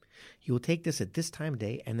day. You will take this at this time of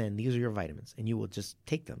day, and then these are your vitamins, and you will just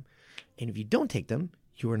take them. And if you don't take them,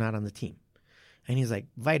 you are not on the team. And he's like,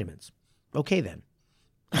 vitamins. Okay, then.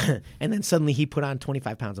 And then suddenly he put on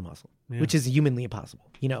 25 pounds of muscle, which is humanly impossible,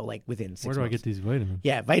 like within 6 months. Where do I get these vitamins?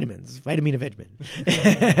 Yeah, vitamins. Vitamin.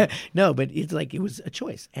 No, but it's like it was a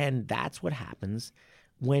choice. And that's what happens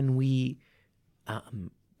when we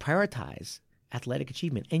prioritize athletic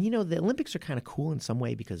achievement. And, the Olympics are kind of cool in some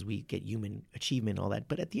way because we get human achievement and all that.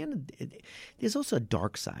 But at the end of it, there's also a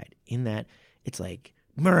dark side in that it's like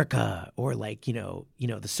America or like,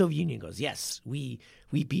 the Soviet Union goes, yes, we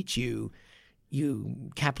beat you, you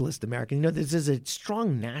capitalist American. There's a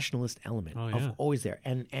strong nationalist element of always there.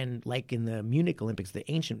 And like in the Munich Olympics, the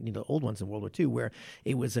ancient, the old ones in World War II, where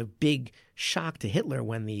it was a big shock to Hitler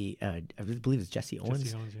when I believe it's Jesse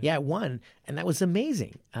Owens. Won. And that was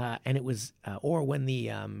amazing. And it was, or when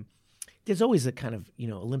there's always a kind of,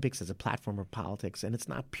 Olympics as a platform of politics, and it's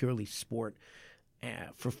not purely sport.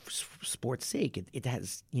 For sport's sake, it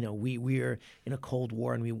has, we're in a Cold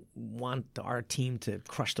War and we want our team to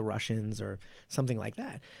crush the Russians or something like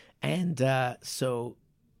that. And so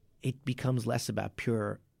it becomes less about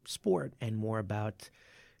pure sport and more about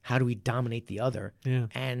how do we dominate the other. Yeah.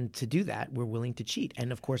 And to do that, we're willing to cheat.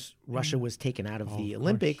 And of course, Russia was taken out of the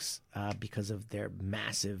Olympics because of their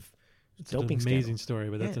massive It's an amazing story,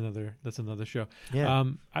 but that's another show. Yeah.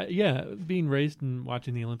 Being raised and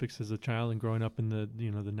watching the Olympics as a child and growing up in the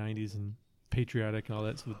the 90s and patriotic and all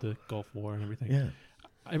that with the Gulf War and everything. Yeah.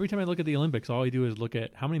 Every time I look at the Olympics, all I do is look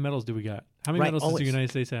at how many medals do we got? How many medals does the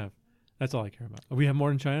United States have? That's all I care about. We have more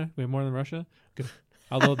than China. We have more than Russia. Good.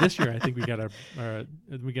 Although this year I think we got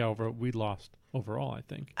we lost overall. I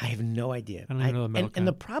think. I have no idea. I don't even know the medal count. And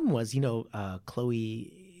the problem was,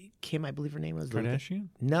 Chloe Kim, I believe her name was. Kardashian?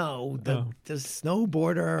 No, the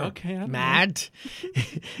snowboarder. Okay, Matt.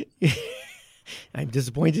 I'm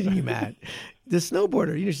disappointed in you, Matt. The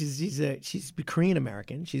snowboarder. She's Korean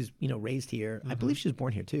American. She's raised here. Mm-hmm. I believe she was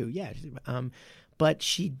born here too. Yeah. But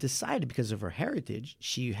she decided because of her heritage,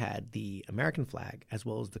 she had the American flag as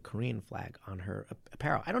well as the Korean flag on her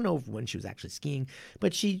apparel. I don't know when she was actually skiing,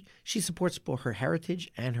 but she supports both her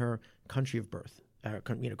heritage and her country of birth.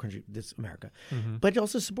 Country, this America, but it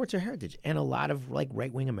also supports her heritage. And a lot of like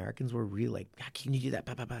right-wing Americans were really like, how can you do that?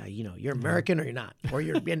 You're American or you're not, or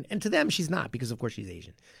you're, and to them she's not because of course she's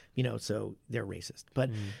Asian, so they're racist.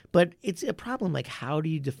 But it's a problem. Like, how do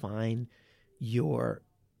you define your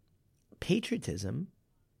patriotism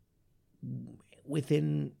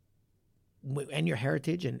within and your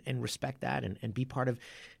heritage and respect that and be part of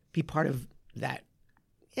that?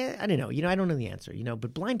 I don't know. I don't know the answer.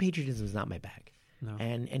 But blind patriotism is not my bag. No.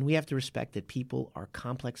 And we have to respect that people are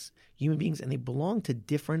complex human beings and they belong to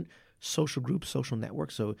different social groups, social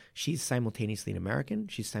networks. So she's simultaneously an American.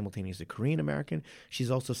 She's simultaneously Korean American.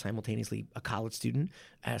 She's also simultaneously a college student,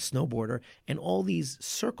 a snowboarder. And all these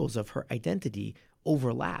circles of her identity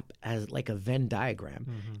overlap as like a Venn diagram.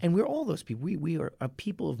 Mm-hmm. And we're all those people. We are a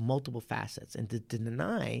people of multiple facets. And to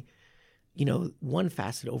deny, one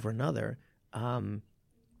facet over another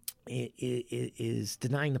is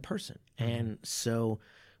denying the person. And so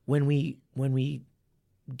when we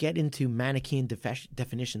get into Manichaean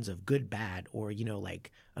definitions of good, bad, or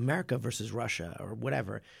like America versus Russia or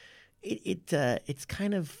whatever, it's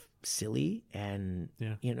kind of silly and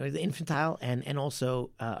infantile and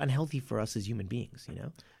also unhealthy for us as human beings.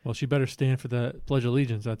 Well, she better stand for the Pledge of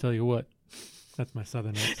Allegiance. I'll tell you what. That's my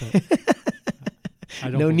Southern accent.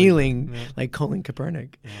 No kneeling like Colin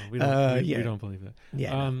Kaepernick. No, we don't believe that.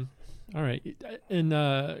 Yeah. All right, and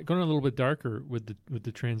going a little bit darker with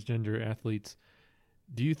the transgender athletes,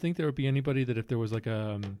 do you think there would be anybody that if there was like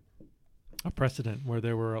a precedent where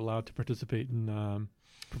they were allowed to participate in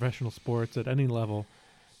professional sports at any level,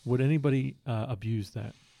 would anybody abuse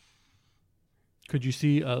that? Could you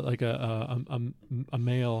see like a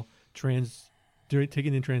male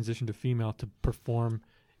taking in transition to female to perform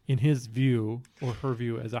in his view or her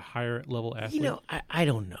view as a higher level athlete? I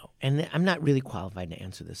don't know, and I'm not really qualified to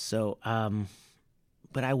answer this. So,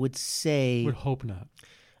 but I would say, Would hope not.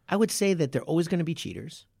 I would say that there are always going to be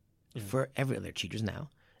cheaters. They're cheaters now,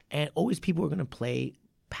 and always people are going to play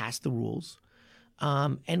past the rules.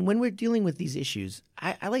 And when we're dealing with these issues,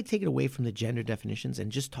 I like to take it away from the gender definitions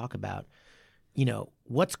and just talk about,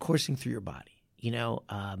 what's coursing through your body.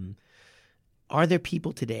 Are there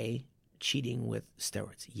people today cheating with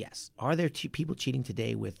steroids? Yes. Are there people cheating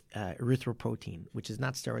today with erythropoietin, which is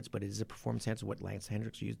not steroids, but it is a performance enhancer, what Lance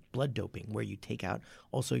Hendricks used, blood doping, where you take out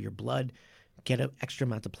also your blood, get an extra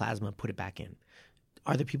amount of plasma, put it back in.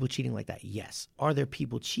 Are there people cheating like that? Yes. Are there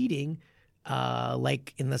people cheating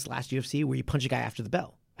like in this last UFC where you punch a guy after the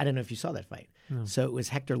bell? I don't know if you saw that fight. No. So it was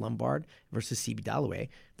Hector Lombard versus CB Dalloway.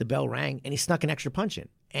 The bell rang, and he snuck an extra punch in.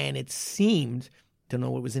 And it seemed, don't know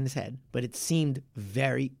what was in his head, but it seemed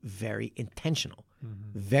very, very intentional.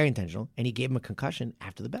 Mm-hmm. Very intentional. And he gave him a concussion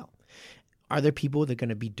after the bell. Are there people that are going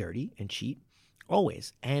to be dirty and cheat?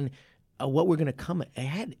 Always. And what we're going to come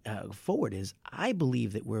ahead forward is, I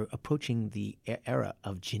believe that we're approaching the era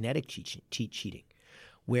of genetic cheating,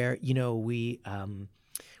 where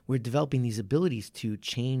we're developing these abilities to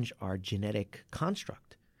change our genetic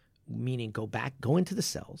construct, meaning go into the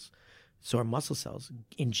cells, so our muscle cells,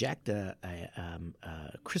 inject a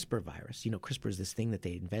CRISPR virus. CRISPR is this thing that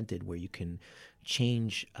they invented where you can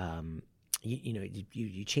change.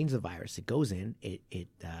 You change the virus. It goes in. It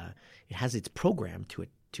has its program to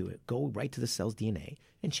go right to the cell's DNA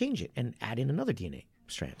and change it and add in another DNA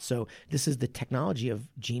strand. So this is the technology of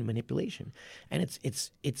gene manipulation, and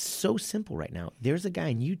it's so simple right now. There's a guy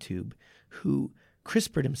on YouTube who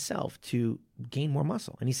CRISPR'd himself to gain more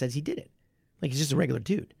muscle, and he says he did it. Like, he's just a regular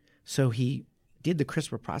dude. So he did the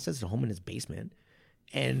CRISPR process at home in his basement,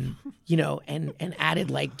 and and added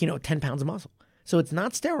 10 pounds of muscle. So it's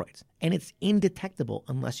not steroids, and it's indetectable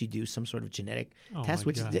unless you do some sort of genetic test,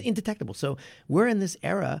 which is indetectable. So we're in this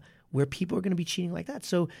era where people are going to be cheating like that.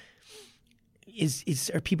 So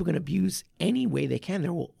are people going to abuse any way they can?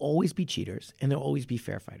 There will always be cheaters, and there will always be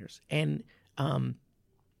fair fighters. And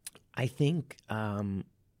I think I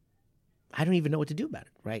don't even know what to do about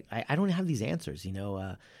it, right? I don't have these answers,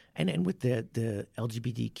 and with the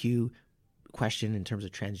LGBTQ question in terms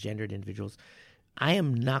of transgendered individuals, I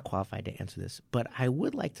am not qualified to answer this, but I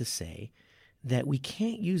would like to say that we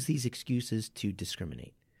can't use these excuses to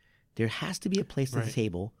discriminate. There has to be a place at the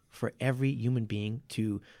table for every human being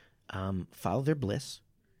to follow their bliss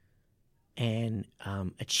and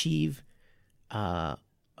achieve and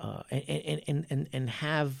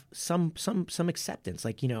have some acceptance.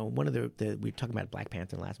 Like, one of the we were talking about Black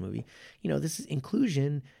Panther in the last movie. This is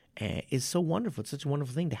inclusion is so wonderful. It's such a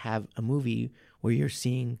wonderful thing to have a movie where you're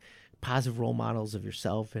seeing positive role models of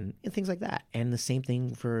yourself and things like that. And the same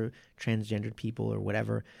thing for transgendered people or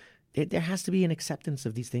whatever. There has to be an acceptance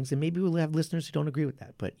of these things. And maybe we'll have listeners who don't agree with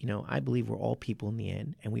that. But, I believe we're all people in the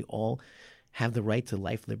end, and we all have the right to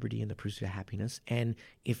life, liberty, and the pursuit of happiness. And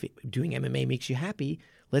if doing MMA makes you happy,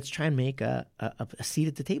 let's try and make a seat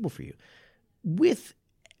at the table for you, with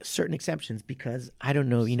certain exceptions. Because I don't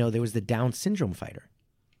know, there was the Down syndrome fighter.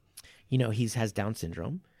 He has Down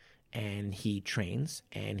syndrome, and he trains,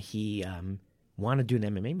 and he wanted to do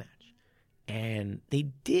an MMA match. And they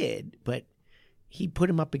did, but he put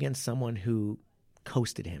him up against someone who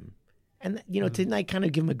coasted him. And, to kind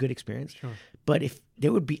of give him a good experience. Sure. But if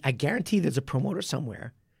there would be, I guarantee there's a promoter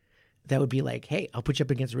somewhere that would be like, hey, I'll put you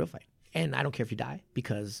up against a real fight. And I don't care if you die,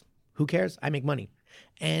 because who cares? I make money.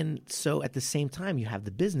 And so at the same time, you have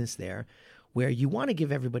the business there where you want to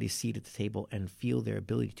give everybody a seat at the table and feel their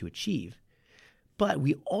ability to achieve. But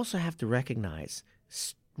we also have to recognize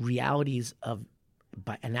realities of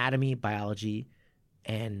anatomy, biology,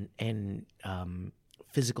 and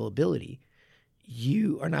physical ability.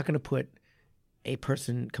 You are not going to put a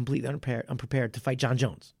person completely unprepared to fight John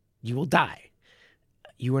Jones. You will die.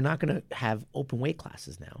 You are not going to have open weight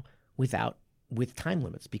classes now with time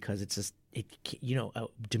limits, because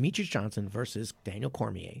Demetrius Johnson versus Daniel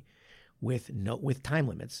Cormier with time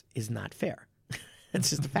limits is not fair. It's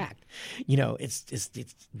just a fact.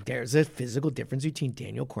 There's a physical difference between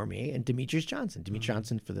Daniel Cormier and Demetrius Johnson. Demetrius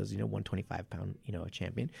Johnson, for those 125-pound a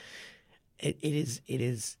champion. It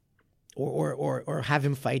is, or have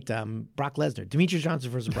him fight Brock Lesnar. Demetrius Johnson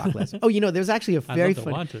versus Brock Lesnar. There's actually a very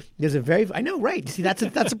fun. I know, right? See, that's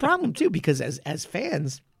a problem too, because as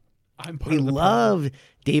fans, we love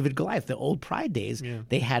David Goliath. The old Pride days,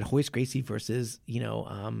 they had Hoist Gracie versus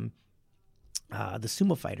the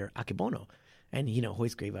sumo fighter Akebono. And,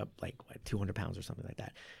 Hoist gave up 200 pounds or something like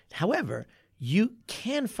that. However, you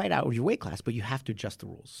can fight out with your weight class, but you have to adjust the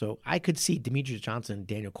rules. So I could see Demetrius Johnson,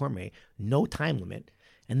 Daniel Cormier, no time limit,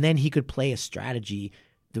 and then he could play a strategy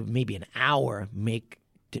that maybe an hour make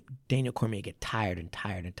Daniel Cormier get tired and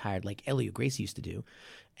tired and tired, like Elliot Gracie used to do,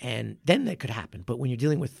 and then that could happen. But when you're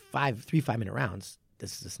dealing with 3 5-minute rounds,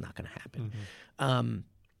 this is just not going to happen.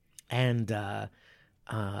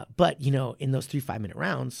 But in those 3 5-minute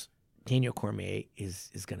rounds, Daniel Cormier is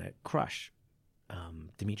going to crush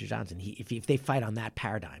Demetrius Johnson. If they fight on that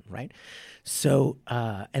paradigm, right? So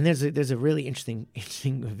and there's a really interesting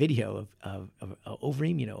video of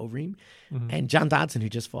Overeem, Overeem, and John Dodson, who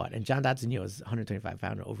just fought. And John Dodson, is 125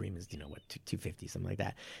 pounds. Overeem is 250, something like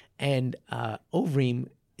that. And Overeem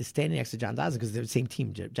is standing next to John Dodson because they're the same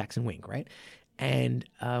team, Jackson Wink, right? And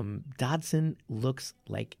Dodson looks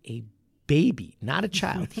like a baby, not a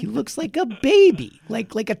child. He looks like a baby,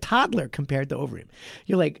 like a toddler compared to Overeem.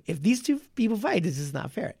 You're like, if these two people fight, this is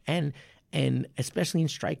not fair. And especially in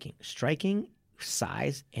striking,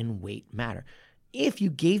 size and weight matter. If you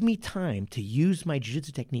gave me time to use my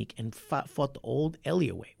jiu-jitsu technique and fought the old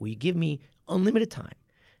Elia way, where you give me unlimited time,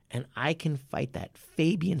 and I can fight that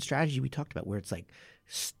Fabian strategy we talked about, where it's like,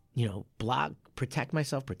 block, protect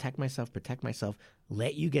myself,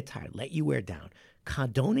 let you get tired, let you wear down.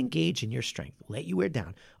 Don't engage in your strength. Let you wear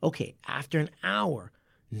down. Okay, after an hour,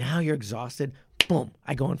 now you're exhausted. Boom,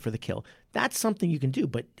 I go in for the kill. That's something you can do,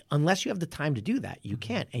 but unless you have the time to do that, you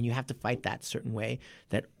can't. And you have to fight that certain way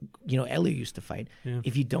that, Elliot used to fight. Yeah.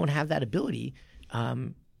 If you don't have that ability,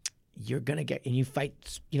 you're going to get, and you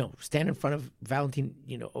fight, stand in front of Valentin,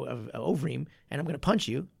 of Overeem, and I'm going to punch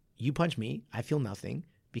you. You punch me. I feel nothing.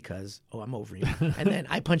 Because I'm over you, and then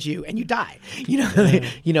I punch you and you die.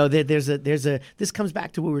 There's a. This comes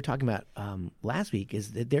back to what we were talking about last week.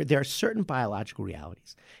 Is that there are certain biological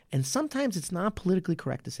realities, and sometimes it's not politically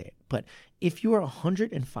correct to say it. But if you are a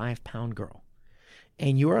 105-pound girl,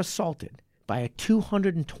 and you are assaulted by a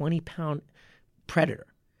 220-pound predator,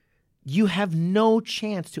 you have no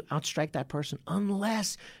chance to outstrike that person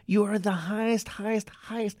unless you are the highest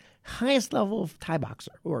level of Thai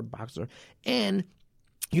boxer or boxer, and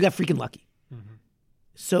you got freaking lucky.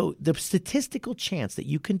 So the statistical chance that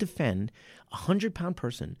you can defend a 100-pound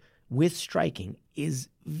person with striking is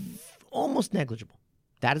almost negligible.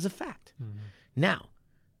 That is a fact. Now,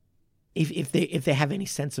 if they have any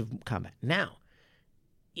sense of combat. Now,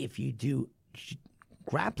 if you do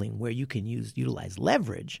grappling where you can utilize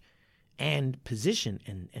leverage and position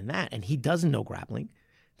and he doesn't know grappling,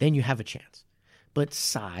 then you have a chance. But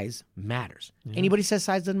size matters. Yeah. Anybody says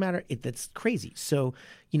size doesn't matter, that's crazy. So,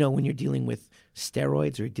 when you're dealing with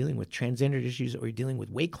steroids or you're dealing with transgender issues or you're dealing with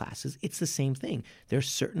weight classes, it's the same thing. There are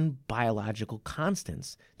certain biological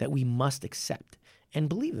constants that we must accept and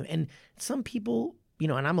believe in. And some people,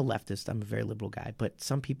 and I'm a leftist, I'm a very liberal guy, but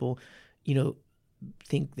some people,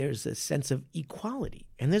 think there's a sense of equality.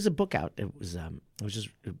 And there's a book out. I was just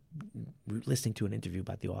listening to an interview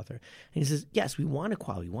about the author. And he says, yes, we want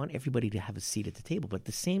equality. We want everybody to have a seat at the table. But at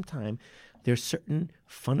the same time, there's certain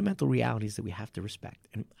fundamental realities that we have to respect.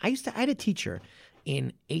 And I had a teacher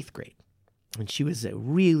in 8th grade. And she was a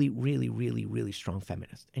really, really, really, really strong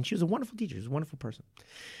feminist. And she was a wonderful teacher. She was a wonderful person.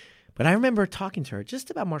 But I remember talking to her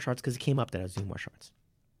just about martial arts because it came up that I was doing martial arts.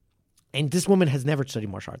 And this woman has never studied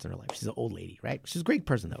martial arts in her life. She's an old lady, right? She's a great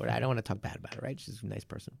person, though. I don't want to talk bad about her, right? She's a nice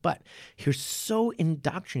person. But you're so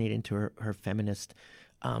indoctrinated into her feminist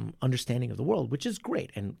understanding of the world, which is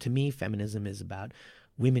great. And to me, feminism is about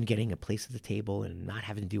women getting a place at the table and not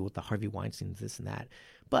having to deal with the Harvey Weinsteins, this and that.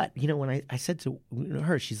 But, when I said to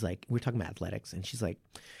her, she's like, we're talking about athletics. And she's like,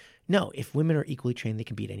 no, if women are equally trained, they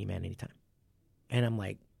can beat any man anytime. And I'm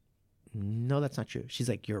like, no, that's not true. She's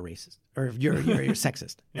like, you're a racist or you're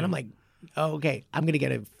sexist. And I'm like, oh, okay, I'm going to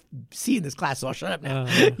get a C in this class, so I'll shut up now.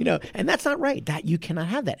 And that's not right. That you cannot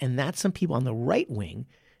have that. And that's some people on the right wing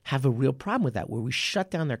have a real problem with that, where we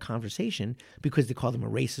shut down their conversation because they call them a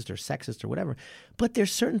racist or sexist or whatever. But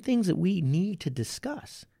there's certain things that we need to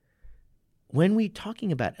discuss when we're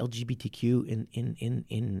talking about LGBTQ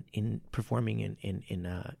in performing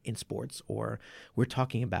in sports, or we're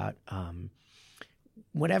talking about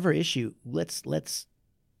whatever issue. Let's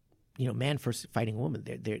man first fighting a woman.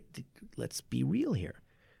 Let's be real here.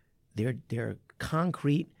 There are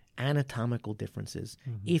concrete anatomical differences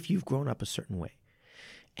if you've grown up a certain way.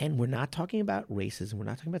 And we're not talking about racism. We're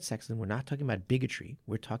not talking about sexism. We're not talking about bigotry.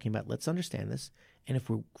 We're talking about, let's understand this. And if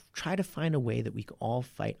we try to find a way that we can all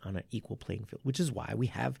fight on an equal playing field, which is why we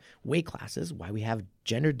have weight classes, why we have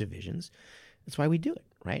gender divisions. That's why we do it,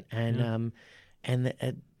 right? And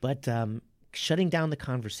but shutting down the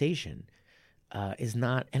conversation is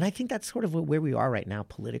not, and I think that's sort of where we are right now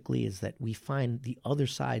politically, is that we find the other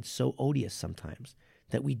side so odious sometimes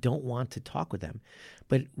that we don't want to talk with them.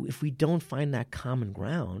 But if we don't find that common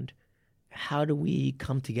ground, how do we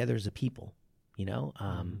come together as a people? You know,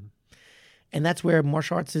 and that's where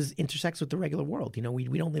martial arts intersects with the regular world. You know,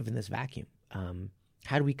 we don't live in this vacuum.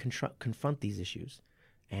 How do we confront these issues,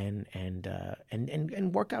 and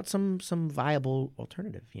work out some viable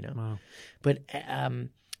alternative? You know, Wow. But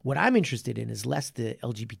what I'm interested in is less the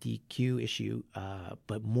LGBTQ issue,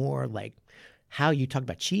 but more like how you talk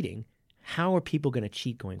about cheating. How are people going to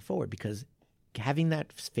cheat going forward? Because having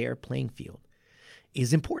that fair playing field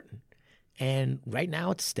is important. And right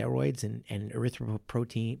now it's steroids and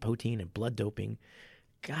erythropoietin and blood doping.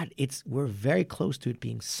 God, we're very close to it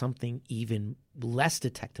being something even less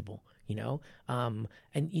detectable, you know? And,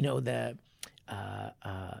 you know, the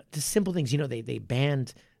simple things, you know, they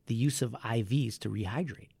banned the use of IVs to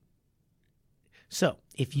rehydrate. So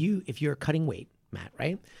if you're cutting weight, Matt,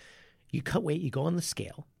 right? You cut weight, you go on the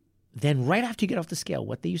scale. Then right after you get off the scale,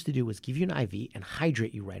 what they used to do was give you an IV and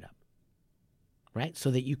hydrate you right up, right? So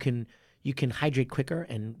that you can hydrate quicker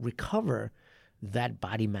and recover that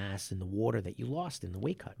body mass in the water that you lost in the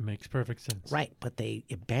weight cut. Makes perfect sense. Right, but they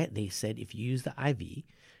said if you use the IV,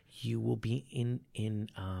 you will be in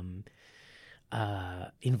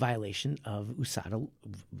violation of USADA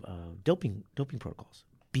doping protocols,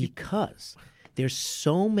 because there's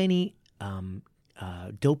so many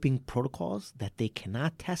doping protocols that they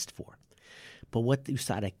cannot test for. But what the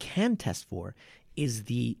USADA can test for is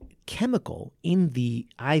the chemical in the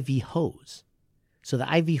IV hose. So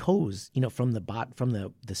the IV hose, you know, from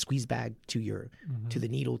the squeeze bag to your to the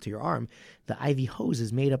needle to your arm, the IV hose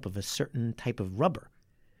is made up of a certain type of rubber.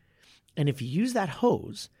 And if you use that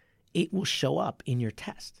hose, it will show up in your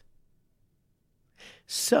test.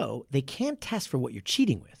 So they can't test for what you're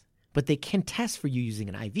cheating with, but they can test for you using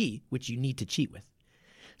an IV, which you need to cheat with.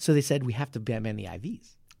 So they said we have to ban the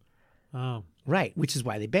IVs. Oh. Right, which is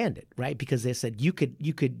why they banned it, right? Because they said you could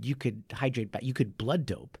hydrate back, you could blood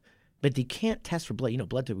dope, but they can't test for blood. You know,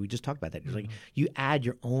 blood dope, we just talked about that. It's like you add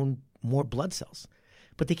your own more blood cells,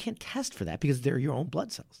 but they can't test for that because they're your own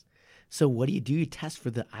blood cells. So what do? You test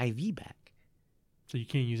for the IV bag. So you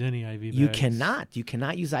can't use any IV bags? You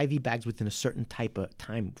cannot use IV bags within a certain type of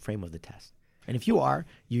time frame of the test. And if you are,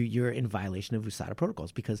 you're in violation of USADA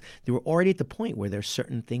protocols, because they were already at the point where there's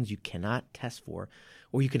certain things you cannot test for,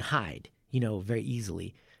 or you can hide, you know, very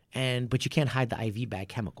easily. But you can't hide the IV bag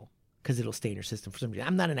chemical because it'll stay in your system for some reason.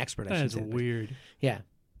 I'm not an expert. That's weird. Yeah.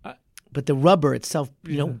 But the rubber itself,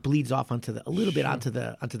 you know, bleeds off onto the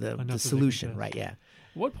solution, right? Yeah. At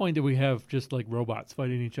what point did we have just like robots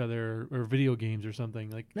fighting each other, or video games or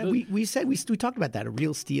something? Like we talked about that, a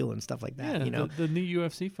Real Steel and stuff like that. Yeah, you know, the new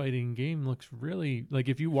UFC fighting game looks really like,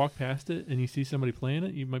 if you walk past it and you see somebody playing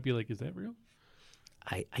it, you might be like, "Is that real?"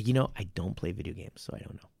 I don't play video games, so I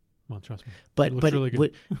don't know. Well, trust me. But really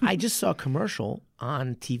good. I just saw a commercial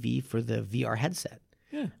on TV for the VR headset.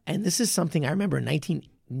 Yeah. And this is something I remember in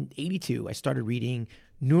 1982. I started reading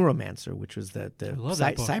Neuromancer, which was the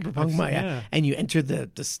cyberpunk, and you enter the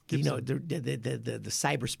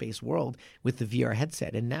cyberspace world with the VR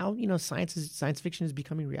headset. And now, you know, science fiction is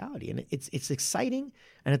becoming reality, and it's exciting,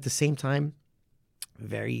 and at the same time,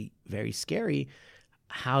 very, very scary.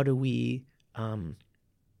 How do we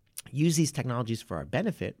use these technologies for our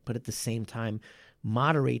benefit, but at the same time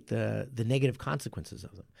moderate the negative consequences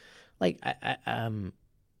of them? Like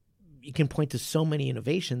you can point to so many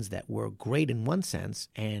innovations that were great in one sense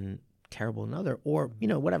and terrible in another, or, you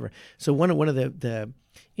know, whatever. So one of the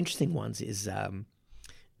interesting ones is I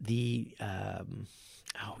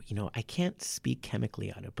can't speak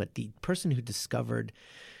chemically on it, but the person who discovered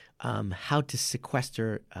how to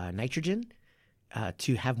sequester nitrogen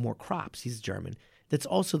to have more crops, he's German. That's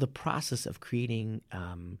also the process of creating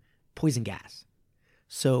poison gas.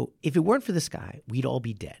 So if it weren't for this guy, we'd all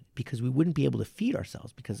be dead, because we wouldn't be able to feed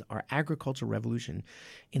ourselves, because our agricultural revolution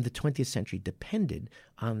in the 20th century depended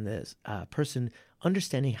on this person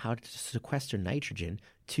understanding how to sequester nitrogen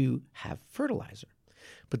to have fertilizer.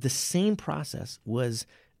 But the same process was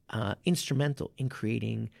instrumental in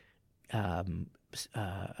creating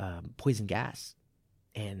poison gas,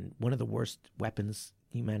 and one of the worst weapons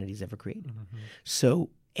humanity's ever created. Mm-hmm. So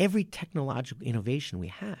every technological innovation we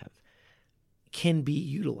have can be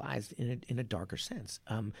utilized in a darker sense.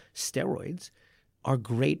 Steroids are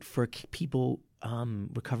great for people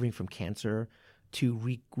recovering from cancer,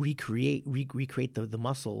 to recreate the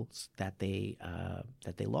muscles that they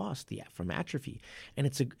lost from atrophy, and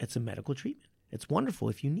it's a medical treatment. It's wonderful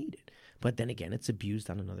if you need it, but then again, it's abused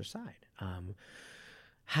on another side.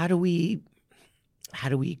 How do we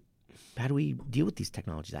deal with these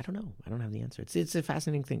technologies? I don't know. I don't have the answer. It's a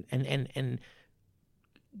fascinating thing, and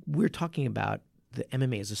we're talking about the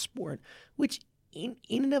MMA as a sport, which in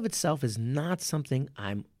and of itself is not something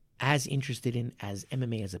I'm as interested in as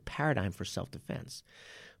MMA as a paradigm for self-defense.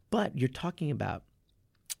 But you're talking about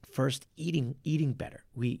first eating better.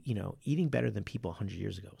 Eating better than people 100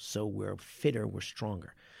 years ago. So we're fitter, we're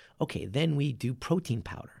stronger. Okay, then we do protein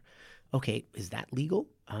powder. Okay, is that legal?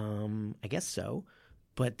 I guess so.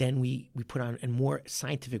 But then we put on more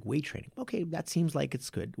scientific weight training. Okay, that seems like it's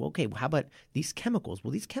good. Well, okay, how about these chemicals?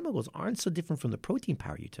 Well, these chemicals aren't so different from the protein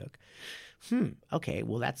powder you took. Okay,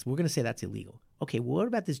 well, we're going to say that's illegal. Okay, well, what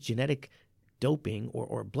about this genetic doping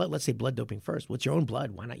or blood? Let's say blood doping first. What's your own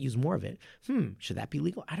blood? Why not use more of it? Should that be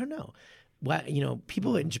legal? I don't know. Well,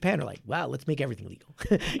 people in Japan are like, wow, let's make everything legal,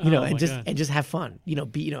 and just have fun,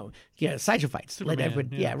 sideshow fights. Superman, let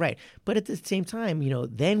everybody, yeah, right. But at the same time,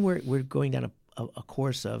 then we're going down a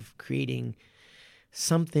course of creating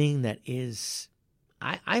something that is,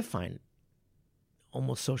 I find,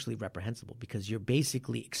 almost socially reprehensible, because you're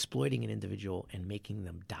basically exploiting an individual and making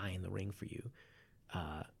them die in the ring for you,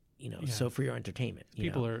 so for your entertainment.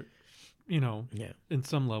 People are, in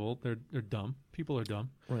some level, they're dumb. People are dumb.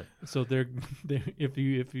 Right. So they're if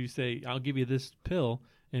you say, I'll give you this pill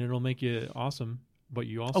and it'll make you awesome, but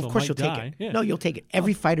you also of course might you'll die. take it. Yeah. No, you'll take it.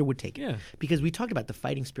 Every fighter would take it. Yeah. Because we talked about the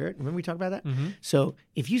fighting spirit. Remember we talked about that? Mm-hmm. So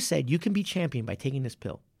if you said you can be champion by taking this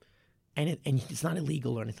pill, and it's not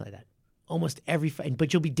illegal or anything like that, almost every fight,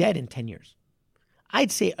 but you'll be dead in 10 years.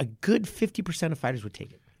 I'd say a good 50% of fighters would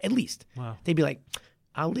take it, at least. Wow. They'd be like,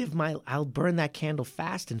 I'll burn that candle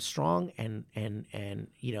fast and strong and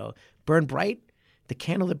burn bright. The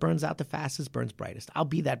candle that burns out the fastest burns brightest. I'll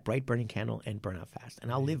be that bright burning candle and burn out fast, and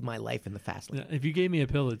I'll live my life in the fast lane. If you gave me a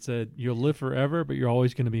pill that said you'll live forever, but you're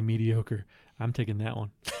always going to be mediocre, I'm taking that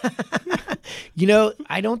one.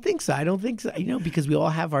 I don't think so. Because we all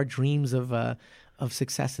have our dreams of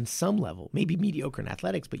success in some level, maybe mediocre in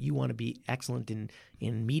athletics, but you want to be excellent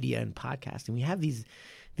in media and podcasting. We have these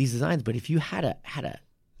designs, but if you had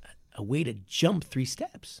a way to jump 3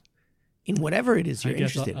 steps in whatever it is you're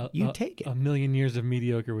interested in, you take it. A million years of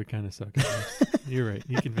mediocre would kind of suck. You're right.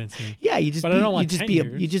 You convinced me. Yeah, you just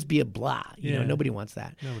be a blah. Yeah. Nobody wants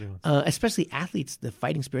that. Nobody wants that. Especially athletes, the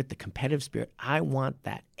fighting spirit, the competitive spirit. I want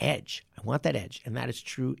that edge. And that is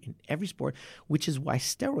true in every sport, which is why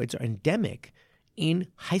steroids are endemic in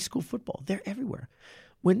high school football. They're everywhere.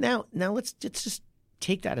 Well, now let's just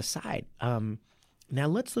take that aside. Now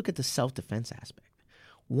let's look at the self-defense aspect.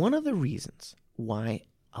 One of the reasons why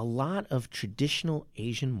a lot of traditional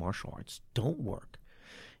Asian martial arts don't work,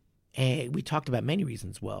 and we talked about many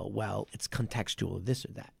reasons. Well, it's contextual, this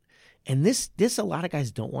or that, and this a lot of guys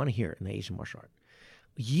don't want to hear in the Asian martial art.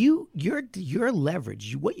 Your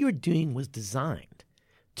leverage, what you're doing was designed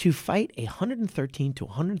to fight a 113 to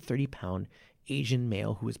 130 pound Asian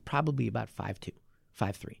male who is probably about 5'2",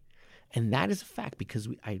 5'3". And that is a fact, because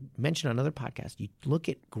I mentioned on another podcast, you look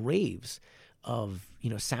at graves of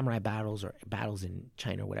samurai battles or battles in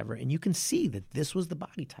China or whatever, and you can see that this was the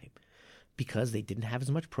body type, because they didn't have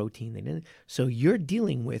as much protein. So you're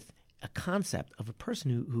dealing with a concept of a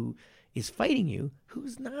person who is fighting you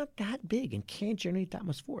who's not that big and can't generate that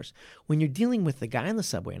much force. When you're dealing with the guy on the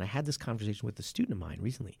subway, and I had this conversation with a student of mine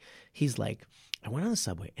recently, he's like, I went on the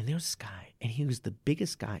subway and there was this guy, and he was the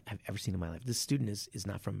biggest guy I've ever seen in my life. This student is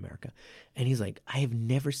not from America. And he's like, I have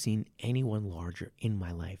never seen anyone larger in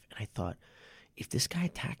my life. And I thought, if this guy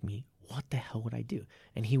attacked me, what the hell would I do?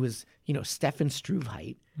 And he was, Stefan Struve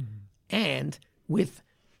height, and with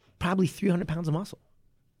probably 300 pounds of muscle.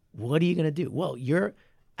 What are you going to do? Well, your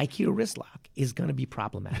Aikido wrist lock is going to be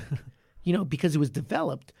problematic, because it was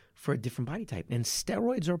developed for a different body type. And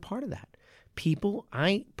steroids are a part of that. People,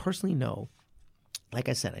 I personally know, like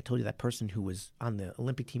I said, I told you that person who was on the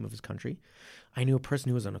Olympic team of his country. I knew a person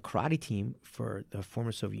who was on a karate team for the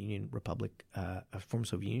former Soviet Union republic,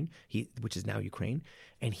 which is now Ukraine,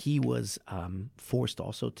 and he was forced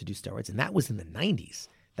also to do steroids, and that was in the 90s.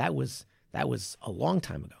 That was a long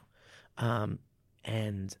time ago,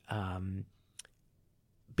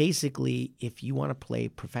 basically, if you want to play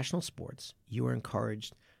professional sports, you are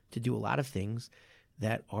encouraged to do a lot of things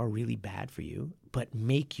that are really bad for you, but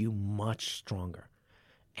make you much stronger.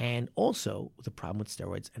 And also, the problem with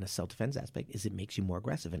steroids and a self-defense aspect is it makes you more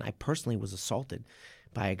aggressive. And I personally was assaulted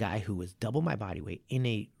by a guy who was double my body weight in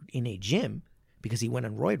a gym, because he went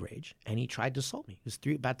on roid rage and he tried to assault me. He was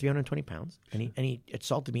about 320 pounds, and he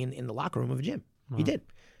assaulted me in the locker room of a gym. He did,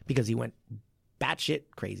 because he went batshit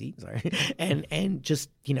crazy, and just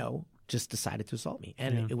just decided to assault me.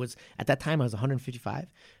 And it was, at that time I was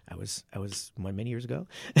 155. I was many years ago.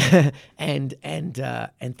 and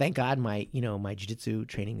thank God my jiu-jitsu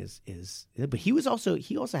training is, but he also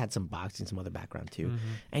had some boxing, some other background too.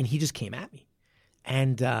 And he just came at me.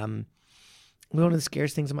 And one of the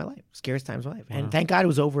scariest times of my life. Wow. And thank God it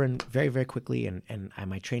was over and very, very quickly. And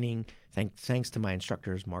my training, thanks to my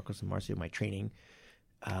instructors, Marcos and Marcio, my training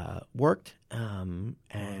worked. But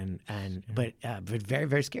very,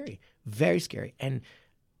 very scary. Very scary. And,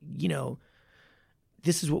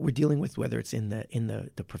 this is what we're dealing with, whether it's in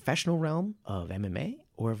the professional realm of MMA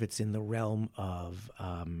or if it's in the realm of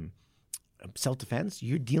self-defense.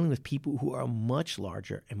 You're dealing with people who are much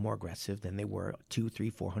larger and more aggressive than they were 200,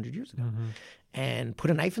 300, 400 years ago. And put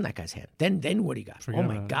a knife in that guy's hand. Then what do you got? Oh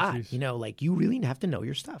my God. You really have to know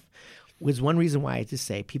your stuff. Was one reason why I just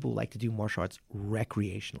say people like to do martial arts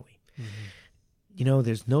recreationally.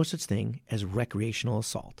 There's no such thing as recreational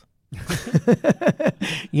assault.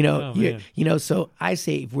 So I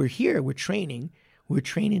say if we're here, we're training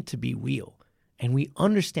to be real. And we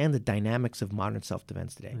understand the dynamics of modern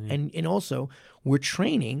self-defense today. And also we're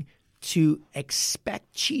training to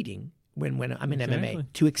expect cheating when I'm in MMA,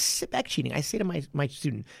 to expect cheating. I say to my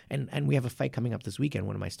student, and we have a fight coming up this weekend,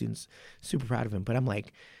 one of my students, super proud of him, but I'm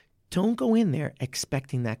like, don't go in there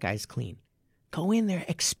expecting that guy's clean. Go in there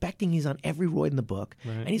expecting he's on every roid in the book,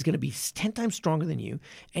 and he's going to be 10 times stronger than you,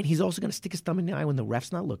 and he's also going to stick his thumb in the eye when the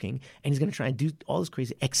ref's not looking, and he's going to try and do all this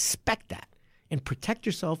crazy. Expect that and protect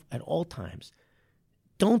yourself at all times.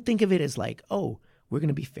 Don't think of it as like, oh, we're going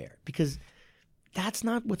to be fair, because that's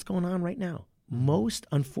not what's going on right now.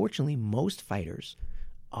 Unfortunately, most fighters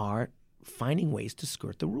are finding ways to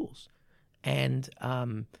skirt the rules, and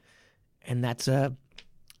that's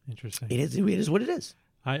interesting. It is what it is.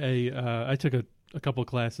 I took a couple of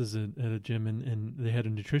classes at a gym, and they had a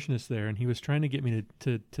nutritionist there, and he was trying to get me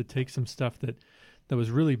to take some stuff that was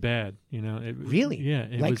really bad. Really? Yeah.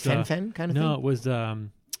 It like was, fen kind of thing? No, it was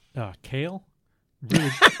kale.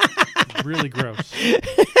 Really, really gross.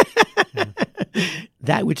 Yeah.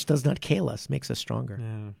 That which does not kill us makes us stronger.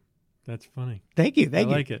 Yeah, that's funny. Thank you. I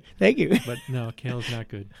like it. Thank you. But no, kale's not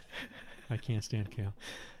good. I can't stand kale.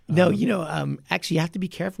 No, actually, you have to be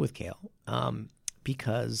careful with kale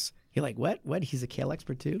because you're like, what? He's a kale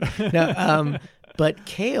expert too? No, but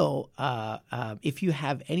kale, if you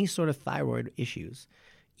have any sort of thyroid issues,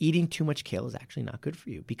 eating too much kale is actually not good for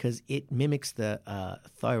you because it mimics the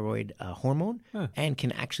thyroid hormone and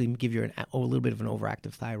can actually give you a little bit of an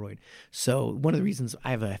overactive thyroid. So one of the reasons I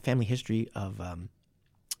have a family history of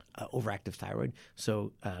overactive thyroid,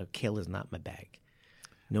 so kale is not my bag.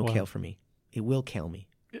 No kale for me. It will kill me.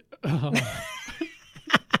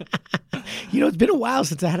 It's been a while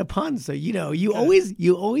since I had a pun, so you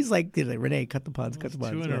always like Renee, cut the puns, cut the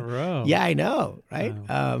puns. 2 in a row. Yeah, I know, right?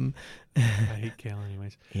 I hate kale,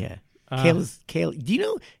 anyways. Yeah, kale. Do you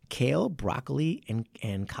know kale, broccoli,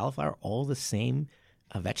 and cauliflower are all the same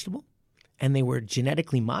vegetable, and they were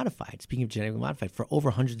genetically modified. Speaking of genetically modified, for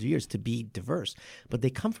over hundreds of years to be diverse, but they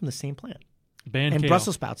come from the same plant. And kale.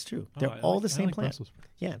 Brussels sprouts too. They're all the same plant.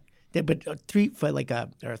 Yeah, but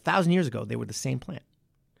 1,000 years ago, they were the same plant.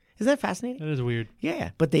 Isn't that fascinating? That is weird.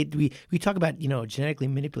 Yeah, but we talk about genetically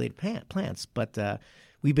manipulated plants, but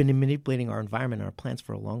we've been manipulating our environment and our plants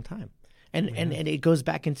for a long time, and it goes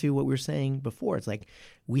back into what we were saying before. It's like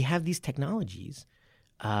we have these technologies,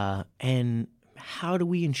 and how do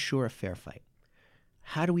we ensure a fair fight?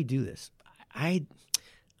 How do we do this? I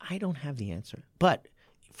don't have the answer, but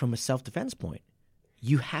from a self-defense point,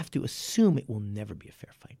 you have to assume it will never be a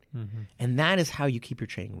fair fight, and that is how you keep your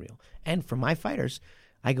training real. And for my fighters,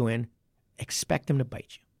 I go in, expect him to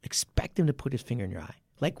bite you. Expect him to put his finger in your eye.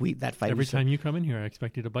 Like that fight. Every time you come in here, I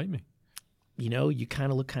expect you to bite me. You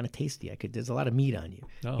kind of look kind of tasty. There's a lot of meat on you.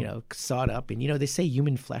 Sawed up. And, they say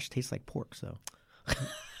human flesh tastes like pork, so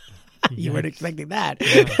you weren't expecting that.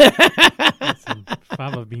 Yeah. Some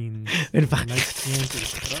fava beans.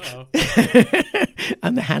 Nice Uh-oh.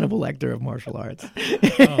 I'm the Hannibal Lecter of martial arts.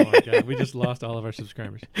 Oh, my God. We just lost all of our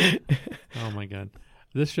subscribers. Oh, my God.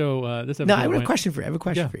 This show, this episode. No, I have a question for you.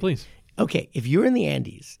 Yeah, please. Okay, if you're in the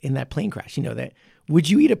Andes in that plane crash, that, would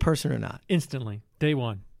you eat a person or not? Instantly, day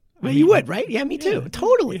one. Well, you would, right? Yeah, me too.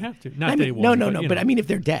 Totally. You have to. Not day one. No. But I mean, if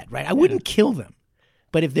they're dead, right? I wouldn't kill them.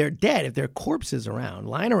 But if they're dead, if there are corpses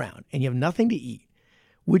lying around, and you have nothing to eat,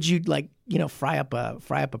 would you fry up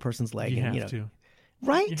a person's leg? You have to.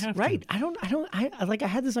 Right. I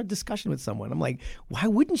had this discussion with someone. I'm like, why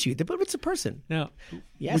wouldn't you? But it's a person. Now,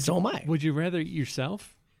 so am I. Would you rather eat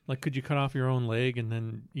yourself? Like, could you cut off your own leg and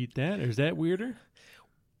then eat that? Or is that weirder?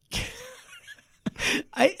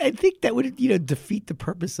 I think that would defeat the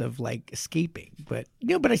purpose of like escaping. But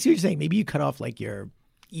but I see what you're saying. Maybe you cut off like your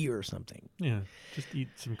ear or something. Yeah, just eat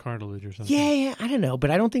some cartilage or something. Yeah, I don't know,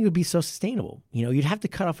 but I don't think it would be so sustainable. You'd have to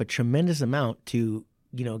cut off a tremendous amount to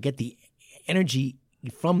get the energy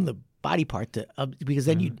from the body part because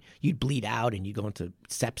then you'd bleed out and you go into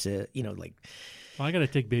sepsis. Well, I got to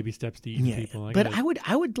take baby steps to eat people.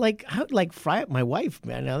 I would like fry up my wife,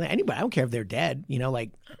 man. Anybody, I don't care if they're dead.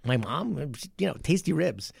 Like my mom, tasty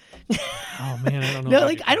ribs. Oh man, I don't know.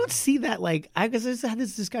 No, I don't see that. I just had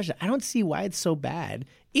this discussion. I don't see why it's so bad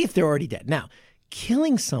if they're already dead. Now,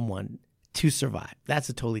 killing someone to survive, that's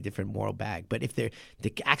a totally different moral bag. But if the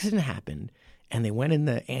accident happened and they went in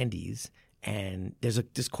the Andes and there's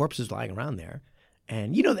corpses lying around there.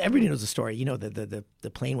 And everybody knows the story. The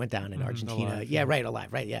plane went down in Argentina. Alive, yeah, right, alive,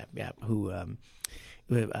 right, yeah. Who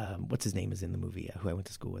what's his name is in the movie? Who I went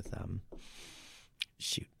to school with? I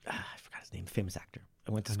forgot his name. Famous actor.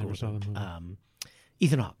 I went to school with him.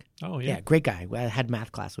 Ethan Hawke. Oh yeah, great guy. I had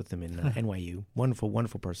math class with him in NYU.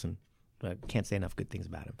 Wonderful person. Can't say enough good things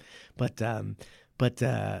about him. But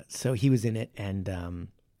so he was in it, and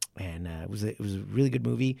it was a really good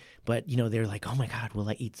movie. But they're like, oh my God, will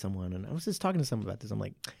I eat someone? And I was just talking to someone about this. I'm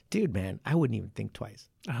like, dude, man, I wouldn't even think twice.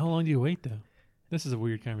 How long do you wait though? This is a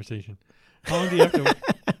weird conversation. How long do you have to?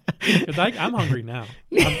 Because I'm hungry now.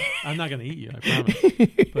 I'm not going to eat you, I promise.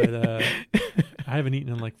 But I haven't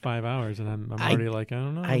eaten in like 5 hours, and I'm already like, I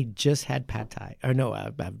don't know. I just had pad thai, or no,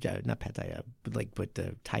 not pad thai, but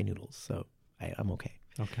Thai noodles. So I'm okay.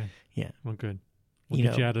 Okay. Yeah. Well, good. We'll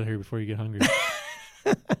get you out of here before you get hungry.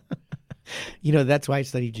 That's why I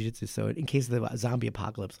study jiu-jitsu. So in case of the zombie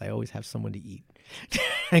apocalypse, I always have someone to eat.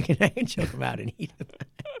 I can choke them out and eat them.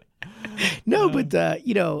 No, but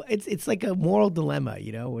it's like a moral dilemma.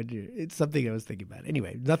 It's something I was thinking about.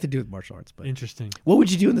 Anyway, nothing to do with martial arts. But interesting. What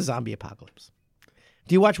would you do in the zombie apocalypse?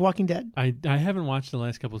 Do you watch Walking Dead? I haven't watched the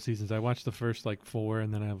last couple of seasons. I watched the first 4,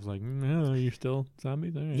 and then I was like, no, you're still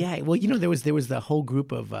zombies? All right. Yeah. Well, there was the whole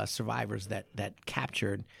group of survivors that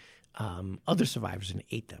captured other survivors and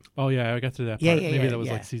ate them. Oh yeah, I got to that part. Maybe that was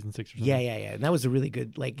like season 6 or something. Yeah. And that was a really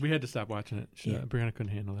good we had to stop watching it. Brianna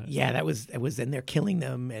couldn't handle that. Yeah, it was, and they're killing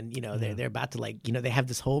them, and they're about to they have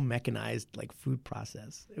this whole mechanized food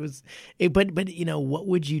process. But what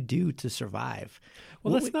would you do to survive?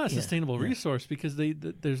 Well, that's not a sustainable resource because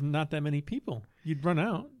there's not that many people. You'd run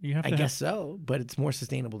out. You have to. I guess so, but it's more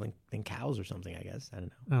sustainable than cows or something. I guess I don't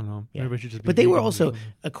know. I don't know. Yeah. Everybody should just. But they were also,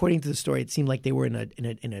 according to the story, it seemed like they were in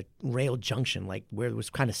a rail junction, where it was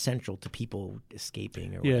kind of central to people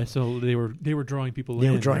escaping. Or whatever. So they were drawing people. They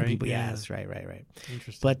in, were drawing right? people. Yeah, that's right.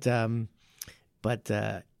 Interesting. But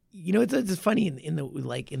it's funny in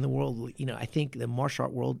the world. I think the martial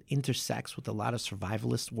art world intersects with a lot of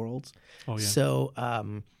survivalist worlds. Oh yeah.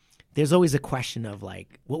 So there's always a question of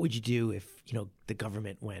what would you do if the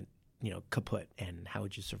government went kaput, and how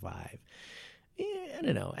would you survive? I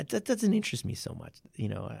don't know. That doesn't interest me so much.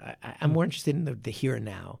 I'm more interested in the here and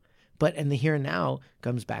now. But the here and now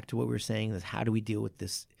comes back to what we were saying: is how do we deal with the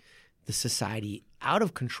society out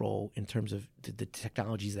of control in terms of the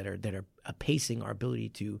technologies that are pacing our ability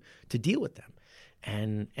to deal with them,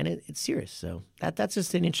 and it's serious. So that's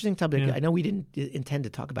just an interesting topic. Yeah. I know we didn't intend to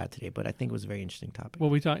talk about it today, but I think it was a very interesting topic.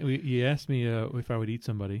 Well, you asked me if I would eat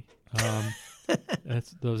somebody.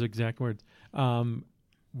 That's those exact words.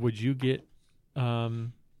 Would you get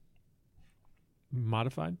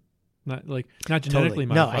modified? Not genetically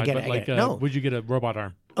modified, I get it. No. Would you get a robot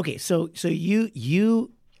arm? Okay, so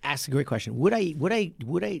you asked a great question. Would I?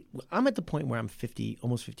 I'm at the point where I'm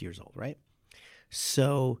almost 50 years old, right?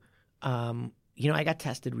 So, I got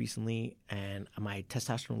tested recently, and my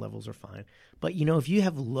testosterone levels are fine. But if you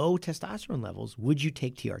have low testosterone levels, would you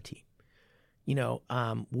take TRT?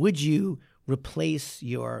 Would you replace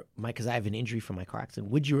because I have an injury from my car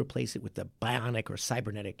accident, would you replace it with the bionic or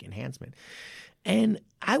cybernetic enhancement? And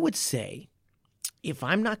I would say, if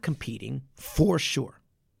I'm not competing, for sure.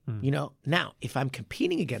 Now, if I'm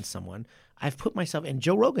competing against someone, I've put myself, and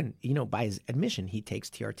Joe Rogan, by his admission, he takes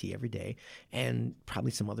TRT every day and probably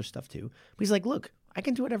some other stuff too. But he's like, look, I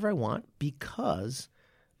can do whatever I want because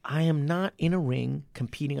I am not in a ring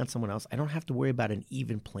competing on someone else. I don't have to worry about an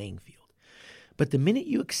even playing field. But the minute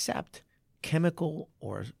you accept chemical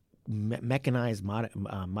or mechanized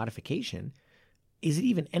modification, is it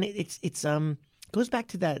even? And it's goes back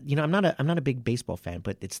to that. I'm not a big baseball fan,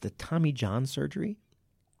 but it's the Tommy John surgery.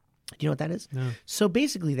 Do you know what that is? No. So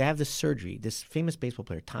basically, they have this surgery. This famous baseball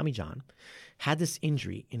player, Tommy John, had this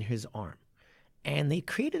injury in his arm, and they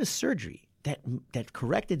created a surgery that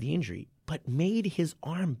corrected the injury, but made his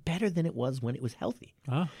arm better than it was when it was healthy.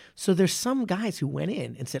 Ah. So there's some guys who went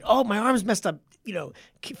in and said, "Oh, my arm's messed up.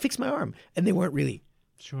 Fix my arm," and they weren't really.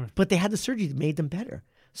 Sure. But they had the surgery that made them better.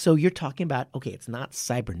 So you're talking about, okay, it's not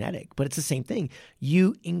cybernetic, but it's the same thing.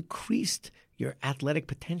 You increased your athletic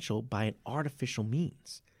potential by an artificial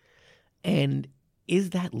means. And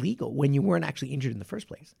is that legal when you weren't actually injured in the first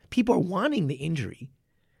place? People are wanting the injury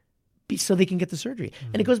so they can get the surgery.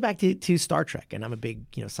 Mm-hmm. And it goes back to Star Trek, and I'm a big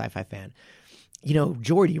sci-fi fan.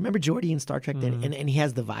 Geordi, you remember Geordi in Star Trek? Mm-hmm. And he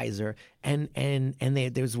has the visor, and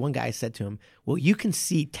there was one guy said to him, well, you can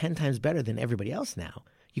see 10 times better than everybody else now.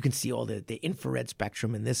 You can see all the infrared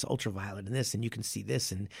spectrum and this ultraviolet and this, and you can see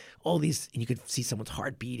this and all these, and you could see someone's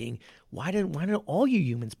heart beating. Why don't all you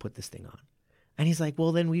humans put this thing on? And he's like,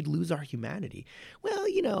 well, then we'd lose our humanity. Well,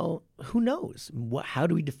 who knows? How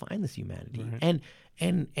do we define this humanity? Right.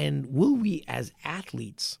 And will we as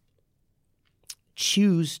athletes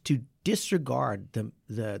choose to disregard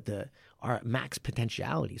our max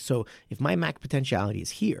potentiality? So if my max potentiality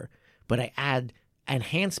is here, but I add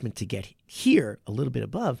enhancement to get here a little bit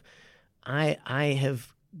above, I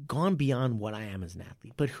have gone beyond what I am as an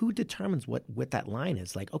athlete. But who determines what that line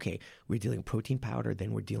is? Like, okay, we're dealing with protein powder,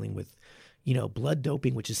 then we're dealing with blood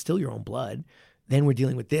doping, which is still your own blood. Then we're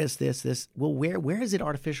dealing with this. Well, where is it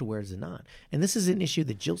artificial? Where is it not? And this is an issue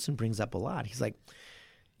that Jilson brings up a lot. He's like,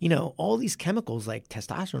 all these chemicals like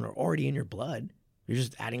testosterone are already in your blood. You're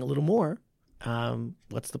just adding a little more.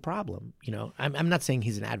 What's the problem? I'm not saying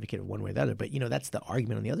he's an advocate of one way or the other, but that's the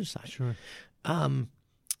argument on the other side. Sure.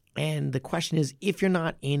 And the question is, if you're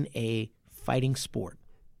not in a fighting sport,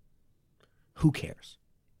 who cares?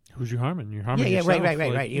 Who's you harming? You're harming yourself.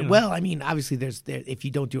 Right. Well, I mean, obviously, if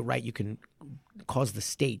you don't do it right, you can cause the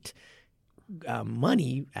state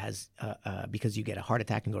money as because you get a heart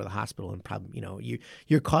attack and go to the hospital, and probably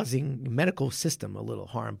you're causing the medical system a little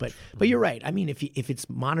harm. But you're right. I mean, if it's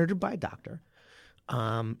monitored by a doctor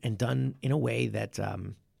and done in a way that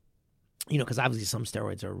because obviously some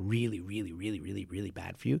steroids are really, really, really, really, really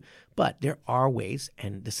bad for you. But there are ways,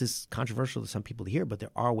 and this is controversial to some people to hear, but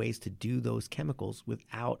there are ways to do those chemicals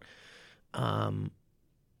without the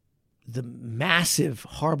massive,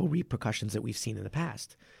 horrible repercussions that we've seen in the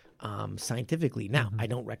past. Scientifically. Now, I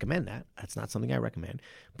don't recommend that. That's not something I recommend.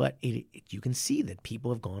 But you can see that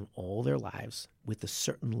people have gone all their lives with a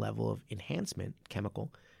certain level of enhancement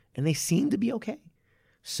chemical, and they seem to be okay.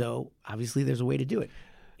 So obviously there's a way to do it.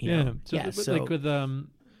 So like with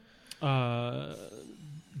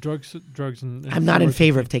drugs and I'm not in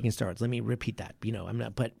favor of taking steroids. Let me repeat that. I'm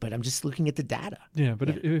not, but I'm just looking at the data. Yeah, but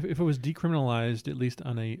if it was decriminalized, at least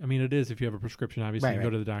it is if you have a prescription, obviously you go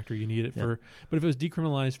to the doctor, you need it for. But if it was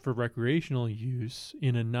decriminalized for recreational use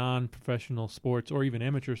in a non-professional sports or even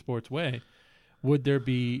amateur sports way, would it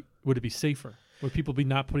be safer? Would people be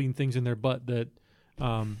not putting things in their butt that?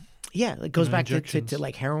 Yeah, it goes back to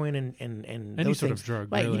like heroin and any those sort things. Of drug.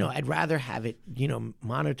 Right, really. I'd rather have it,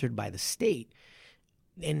 monitored by the state,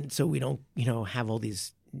 and so we don't, have all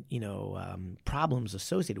these, problems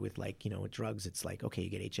associated with with drugs. It's like, okay, you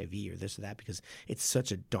get HIV or this or that because it's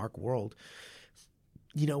such a dark world.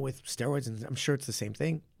 With steroids, and I'm sure it's the same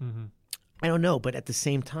thing. Mm-hmm. I don't know, but at the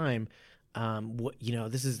same time,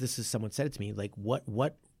 this is someone said it to me, like what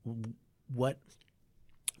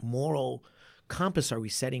moral compass are we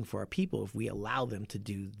setting for our people if we allow them to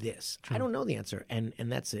do this? True. I don't know the answer, and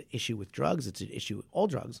that's an issue with drugs. It's an issue with all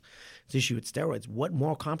drugs. It's an issue with steroids. What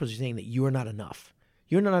moral compass are you saying that you are not enough?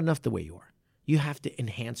 You're not enough the way you are. You have to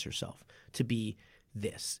enhance yourself to be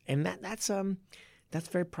this, and that's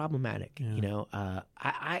very problematic. Yeah.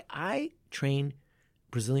 I train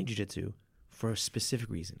Brazilian Jiu-Jitsu for a specific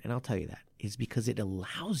reason, and I'll tell you that is because it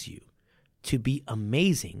allows you to be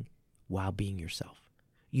amazing while being yourself.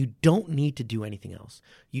 You don't need to do anything else.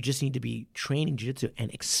 You just need to be training jiu-jitsu and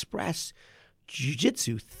express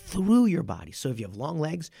jiu-jitsu through your body. So if you have long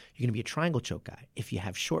legs, you're going to be a triangle choke guy. If you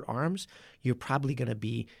have short arms, you're probably going to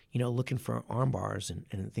be, looking for arm bars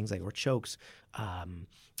and things like, or chokes,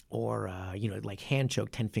 or like hand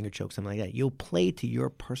choke, 10-finger choke, something like that. You'll play to your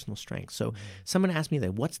personal strength. So someone asked me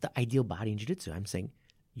that, what's the ideal body in jiu-jitsu? I'm saying,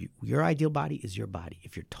 your ideal body is your body.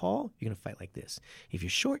 If you're tall, you're going to fight like this. If you're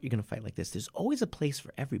short, you're going to fight like this. There's always a place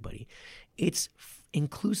for everybody. It's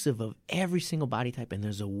inclusive of every single body type, and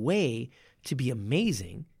there's a way to be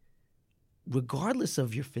amazing regardless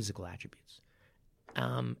of your physical attributes.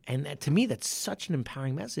 And that, to me, that's such an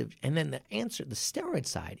empowering message. And then the answer, the steroid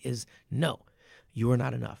side, is no, you are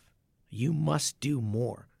not enough. You must do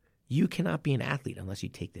more. You cannot be an athlete unless you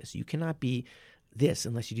take this. You cannot be this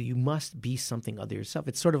unless you do. You must be something other yourself.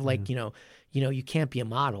 It's sort of like, you can't be a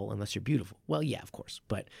model unless you're beautiful. Well, yeah, of course.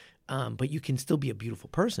 But you can still be a beautiful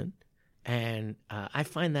person. And I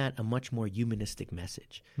find that a much more humanistic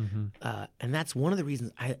message. And that's one of the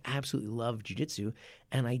reasons I absolutely love jiu-jitsu.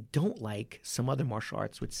 And I don't like some other martial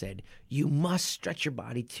arts which said, you must stretch your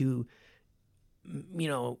body to,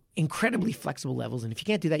 incredibly flexible levels. And if you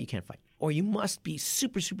can't do that, you can't fight. Or you must be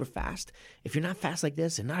super, super fast. If you're not fast like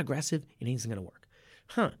this and not aggressive, it isn't going to work.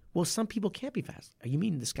 Well, some people can't be fast. You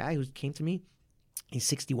mean this guy who came to me, he's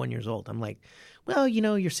 61 years old. I'm like, well,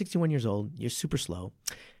 you're 61 years old. You're super slow.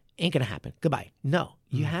 Ain't going to happen. Goodbye. No,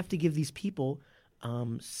 you have to give these people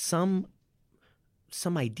some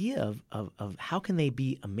idea of how can they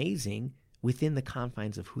be amazing within the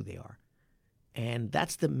confines of who they are. And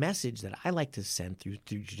that's the message that I like to send through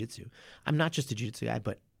jiu-jitsu. I'm not just a jiu-jitsu guy,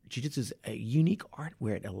 but jiu-jitsu is a unique art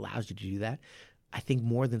where it allows you to do that, I think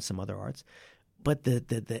more than some other arts. But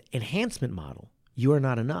the enhancement model, you are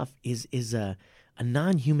not enough, is a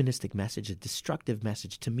non-humanistic message, a destructive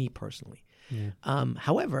message to me personally. Yeah.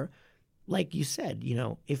 However, like you said,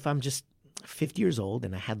 if I'm just 50 years old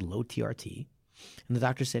and I had low TRT and the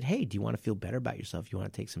doctor said, hey, do you want to feel better about yourself? You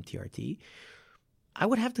want to take some TRT? I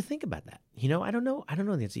would have to think about that. I don't know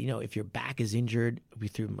the answer. If your back is injured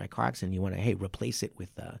through my car accident, you want to, replace it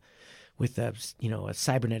with a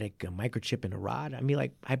cybernetic microchip in a rod. I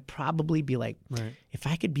mean, I'd probably be like, right. If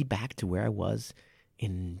I could be back to where I was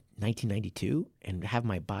in 1992 and have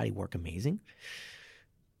my body work amazing,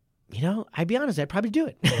 I'd be honest, I'd probably do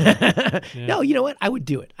it. Yeah. No, you know what? I would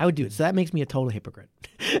do it. So that makes me a total hypocrite.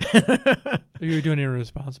 You're doing it in a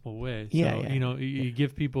responsible way. So, yeah. You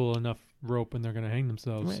give people enough rope and they're going to hang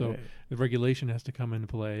themselves. Right, so right. The regulation has to come into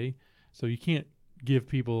play. So you can't give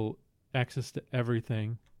people access to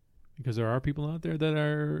everything because there are people out there that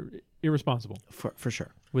are irresponsible. For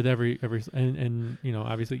sure. With every and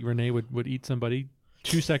obviously Renee would eat somebody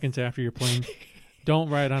 2 seconds after you're playing. Don't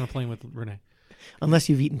ride on a plane with Renee. Unless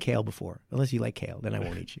you've eaten kale before. Unless you like kale, then I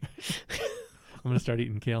won't eat you. I'm going to start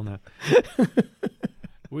eating kale now.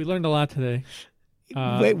 We learned a lot today.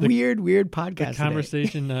 Weird podcast. The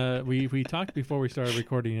conversation, we talked before we started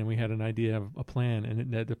recording, and we had an idea of a plan,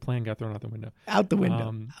 and the plan got thrown out the window. Out the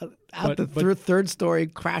window. Out the third story,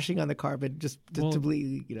 crashing on the carpet, just to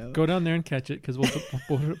bleed, Go down there and catch it, because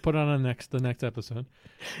we'll put on the next episode.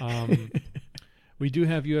 We do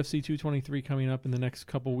have UFC 223 coming up in the next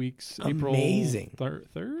couple weeks. Amazing. April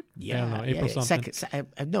 3rd? Yeah. I don't know, April something.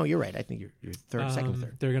 No, you're right. I think you're second or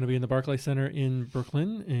third. They're going to be in the Barclays Center in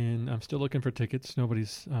Brooklyn, and I'm still looking for tickets.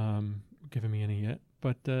 Nobody's given me any yet.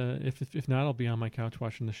 But if not, I'll be on my couch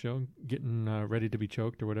watching the show, getting ready to be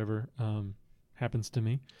choked or whatever happens to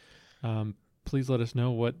me. Please let us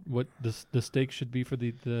know what the stakes should be for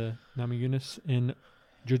the Namajunas in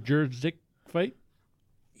Jurzik fight.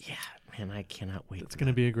 Yeah. Man, I cannot wait. It's going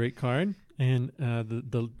to be a great card, and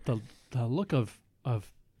the look of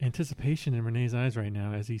anticipation in Renee's eyes right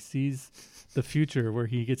now as he sees the future where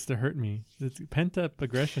he gets to hurt me. It's pent up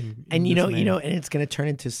aggression, and and it's going to turn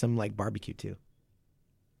into some barbecue too.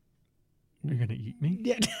 You're going to eat me?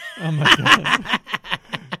 Yeah. Oh my god.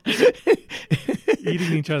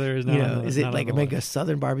 Eating each other is not. Is it am I going to go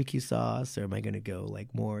Southern barbecue sauce, or am I going to go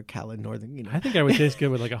more Northern? I think I would taste good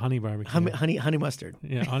with a honey barbecue. Honey mustard.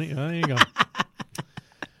 Yeah, honey. Oh, there you go.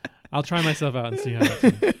 I'll try myself out and see how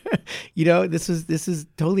that's. This is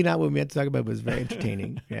totally not what we meant to talk about, but it's very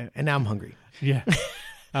entertaining. Yeah, and now I'm hungry. Yeah.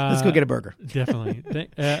 Let's go get a burger. Definitely.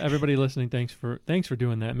 Everybody listening, thanks for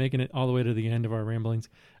doing that, making it all the way to the end of our ramblings.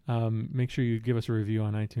 Make sure you give us a review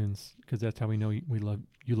on iTunes, because that's how we know you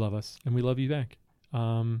love us, and we love you back.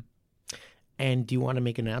 And do you want to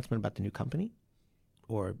make an announcement about the new company,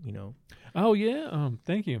 or Oh yeah.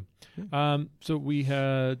 Thank you. So we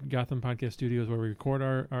had Gotham Podcast Studios where we record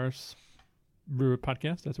our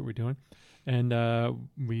podcast. That's what we're doing, and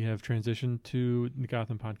we have transitioned to the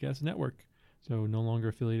Gotham Podcast Network. So no longer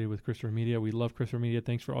affiliated with Christopher Media. We love Christopher Media.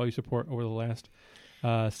 Thanks for all your support over the last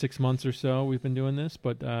 6 months or so. We've been doing this,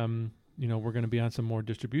 but we're going to be on some more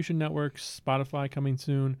distribution networks. Spotify coming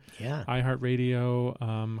soon. Yeah.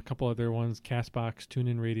 iHeartRadio. A couple other ones. Castbox,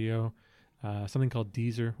 TuneIn Radio. Something called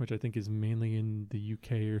Deezer, which I think is mainly in the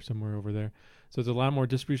UK or somewhere over there. So there's a lot more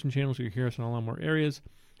distribution channels. You hear us in a lot more areas.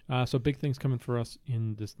 So big things coming for us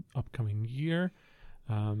in this upcoming year.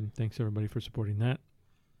 Thanks everybody for supporting that.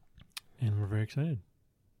 And we're very excited.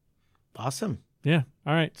 Awesome. Yeah.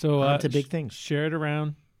 All right. So on to big things. Share it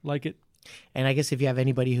around. Like it. And I guess if you have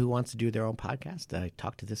anybody who wants to do their own podcast,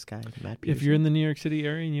 talk to this guy, Matt Peterson. If you're in the New York City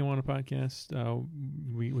area and you want a podcast,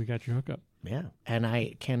 we got your hookup. Yeah. And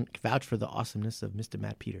I can vouch for the awesomeness of Mr.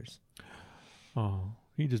 Matt Peters. Oh,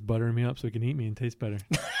 He just buttering me up so he can eat me and taste better.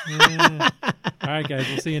 Yeah. All right, guys.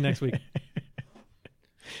 We'll see you next week.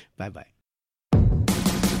 Bye-bye.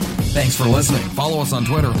 Thanks for listening. Follow us on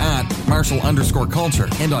Twitter at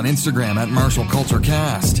Marshall_Culture and on Instagram at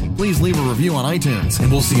MarshallCultureCast. Please leave a review on iTunes,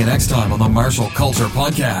 and we'll see you next time on the Marshall Culture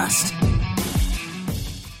Podcast.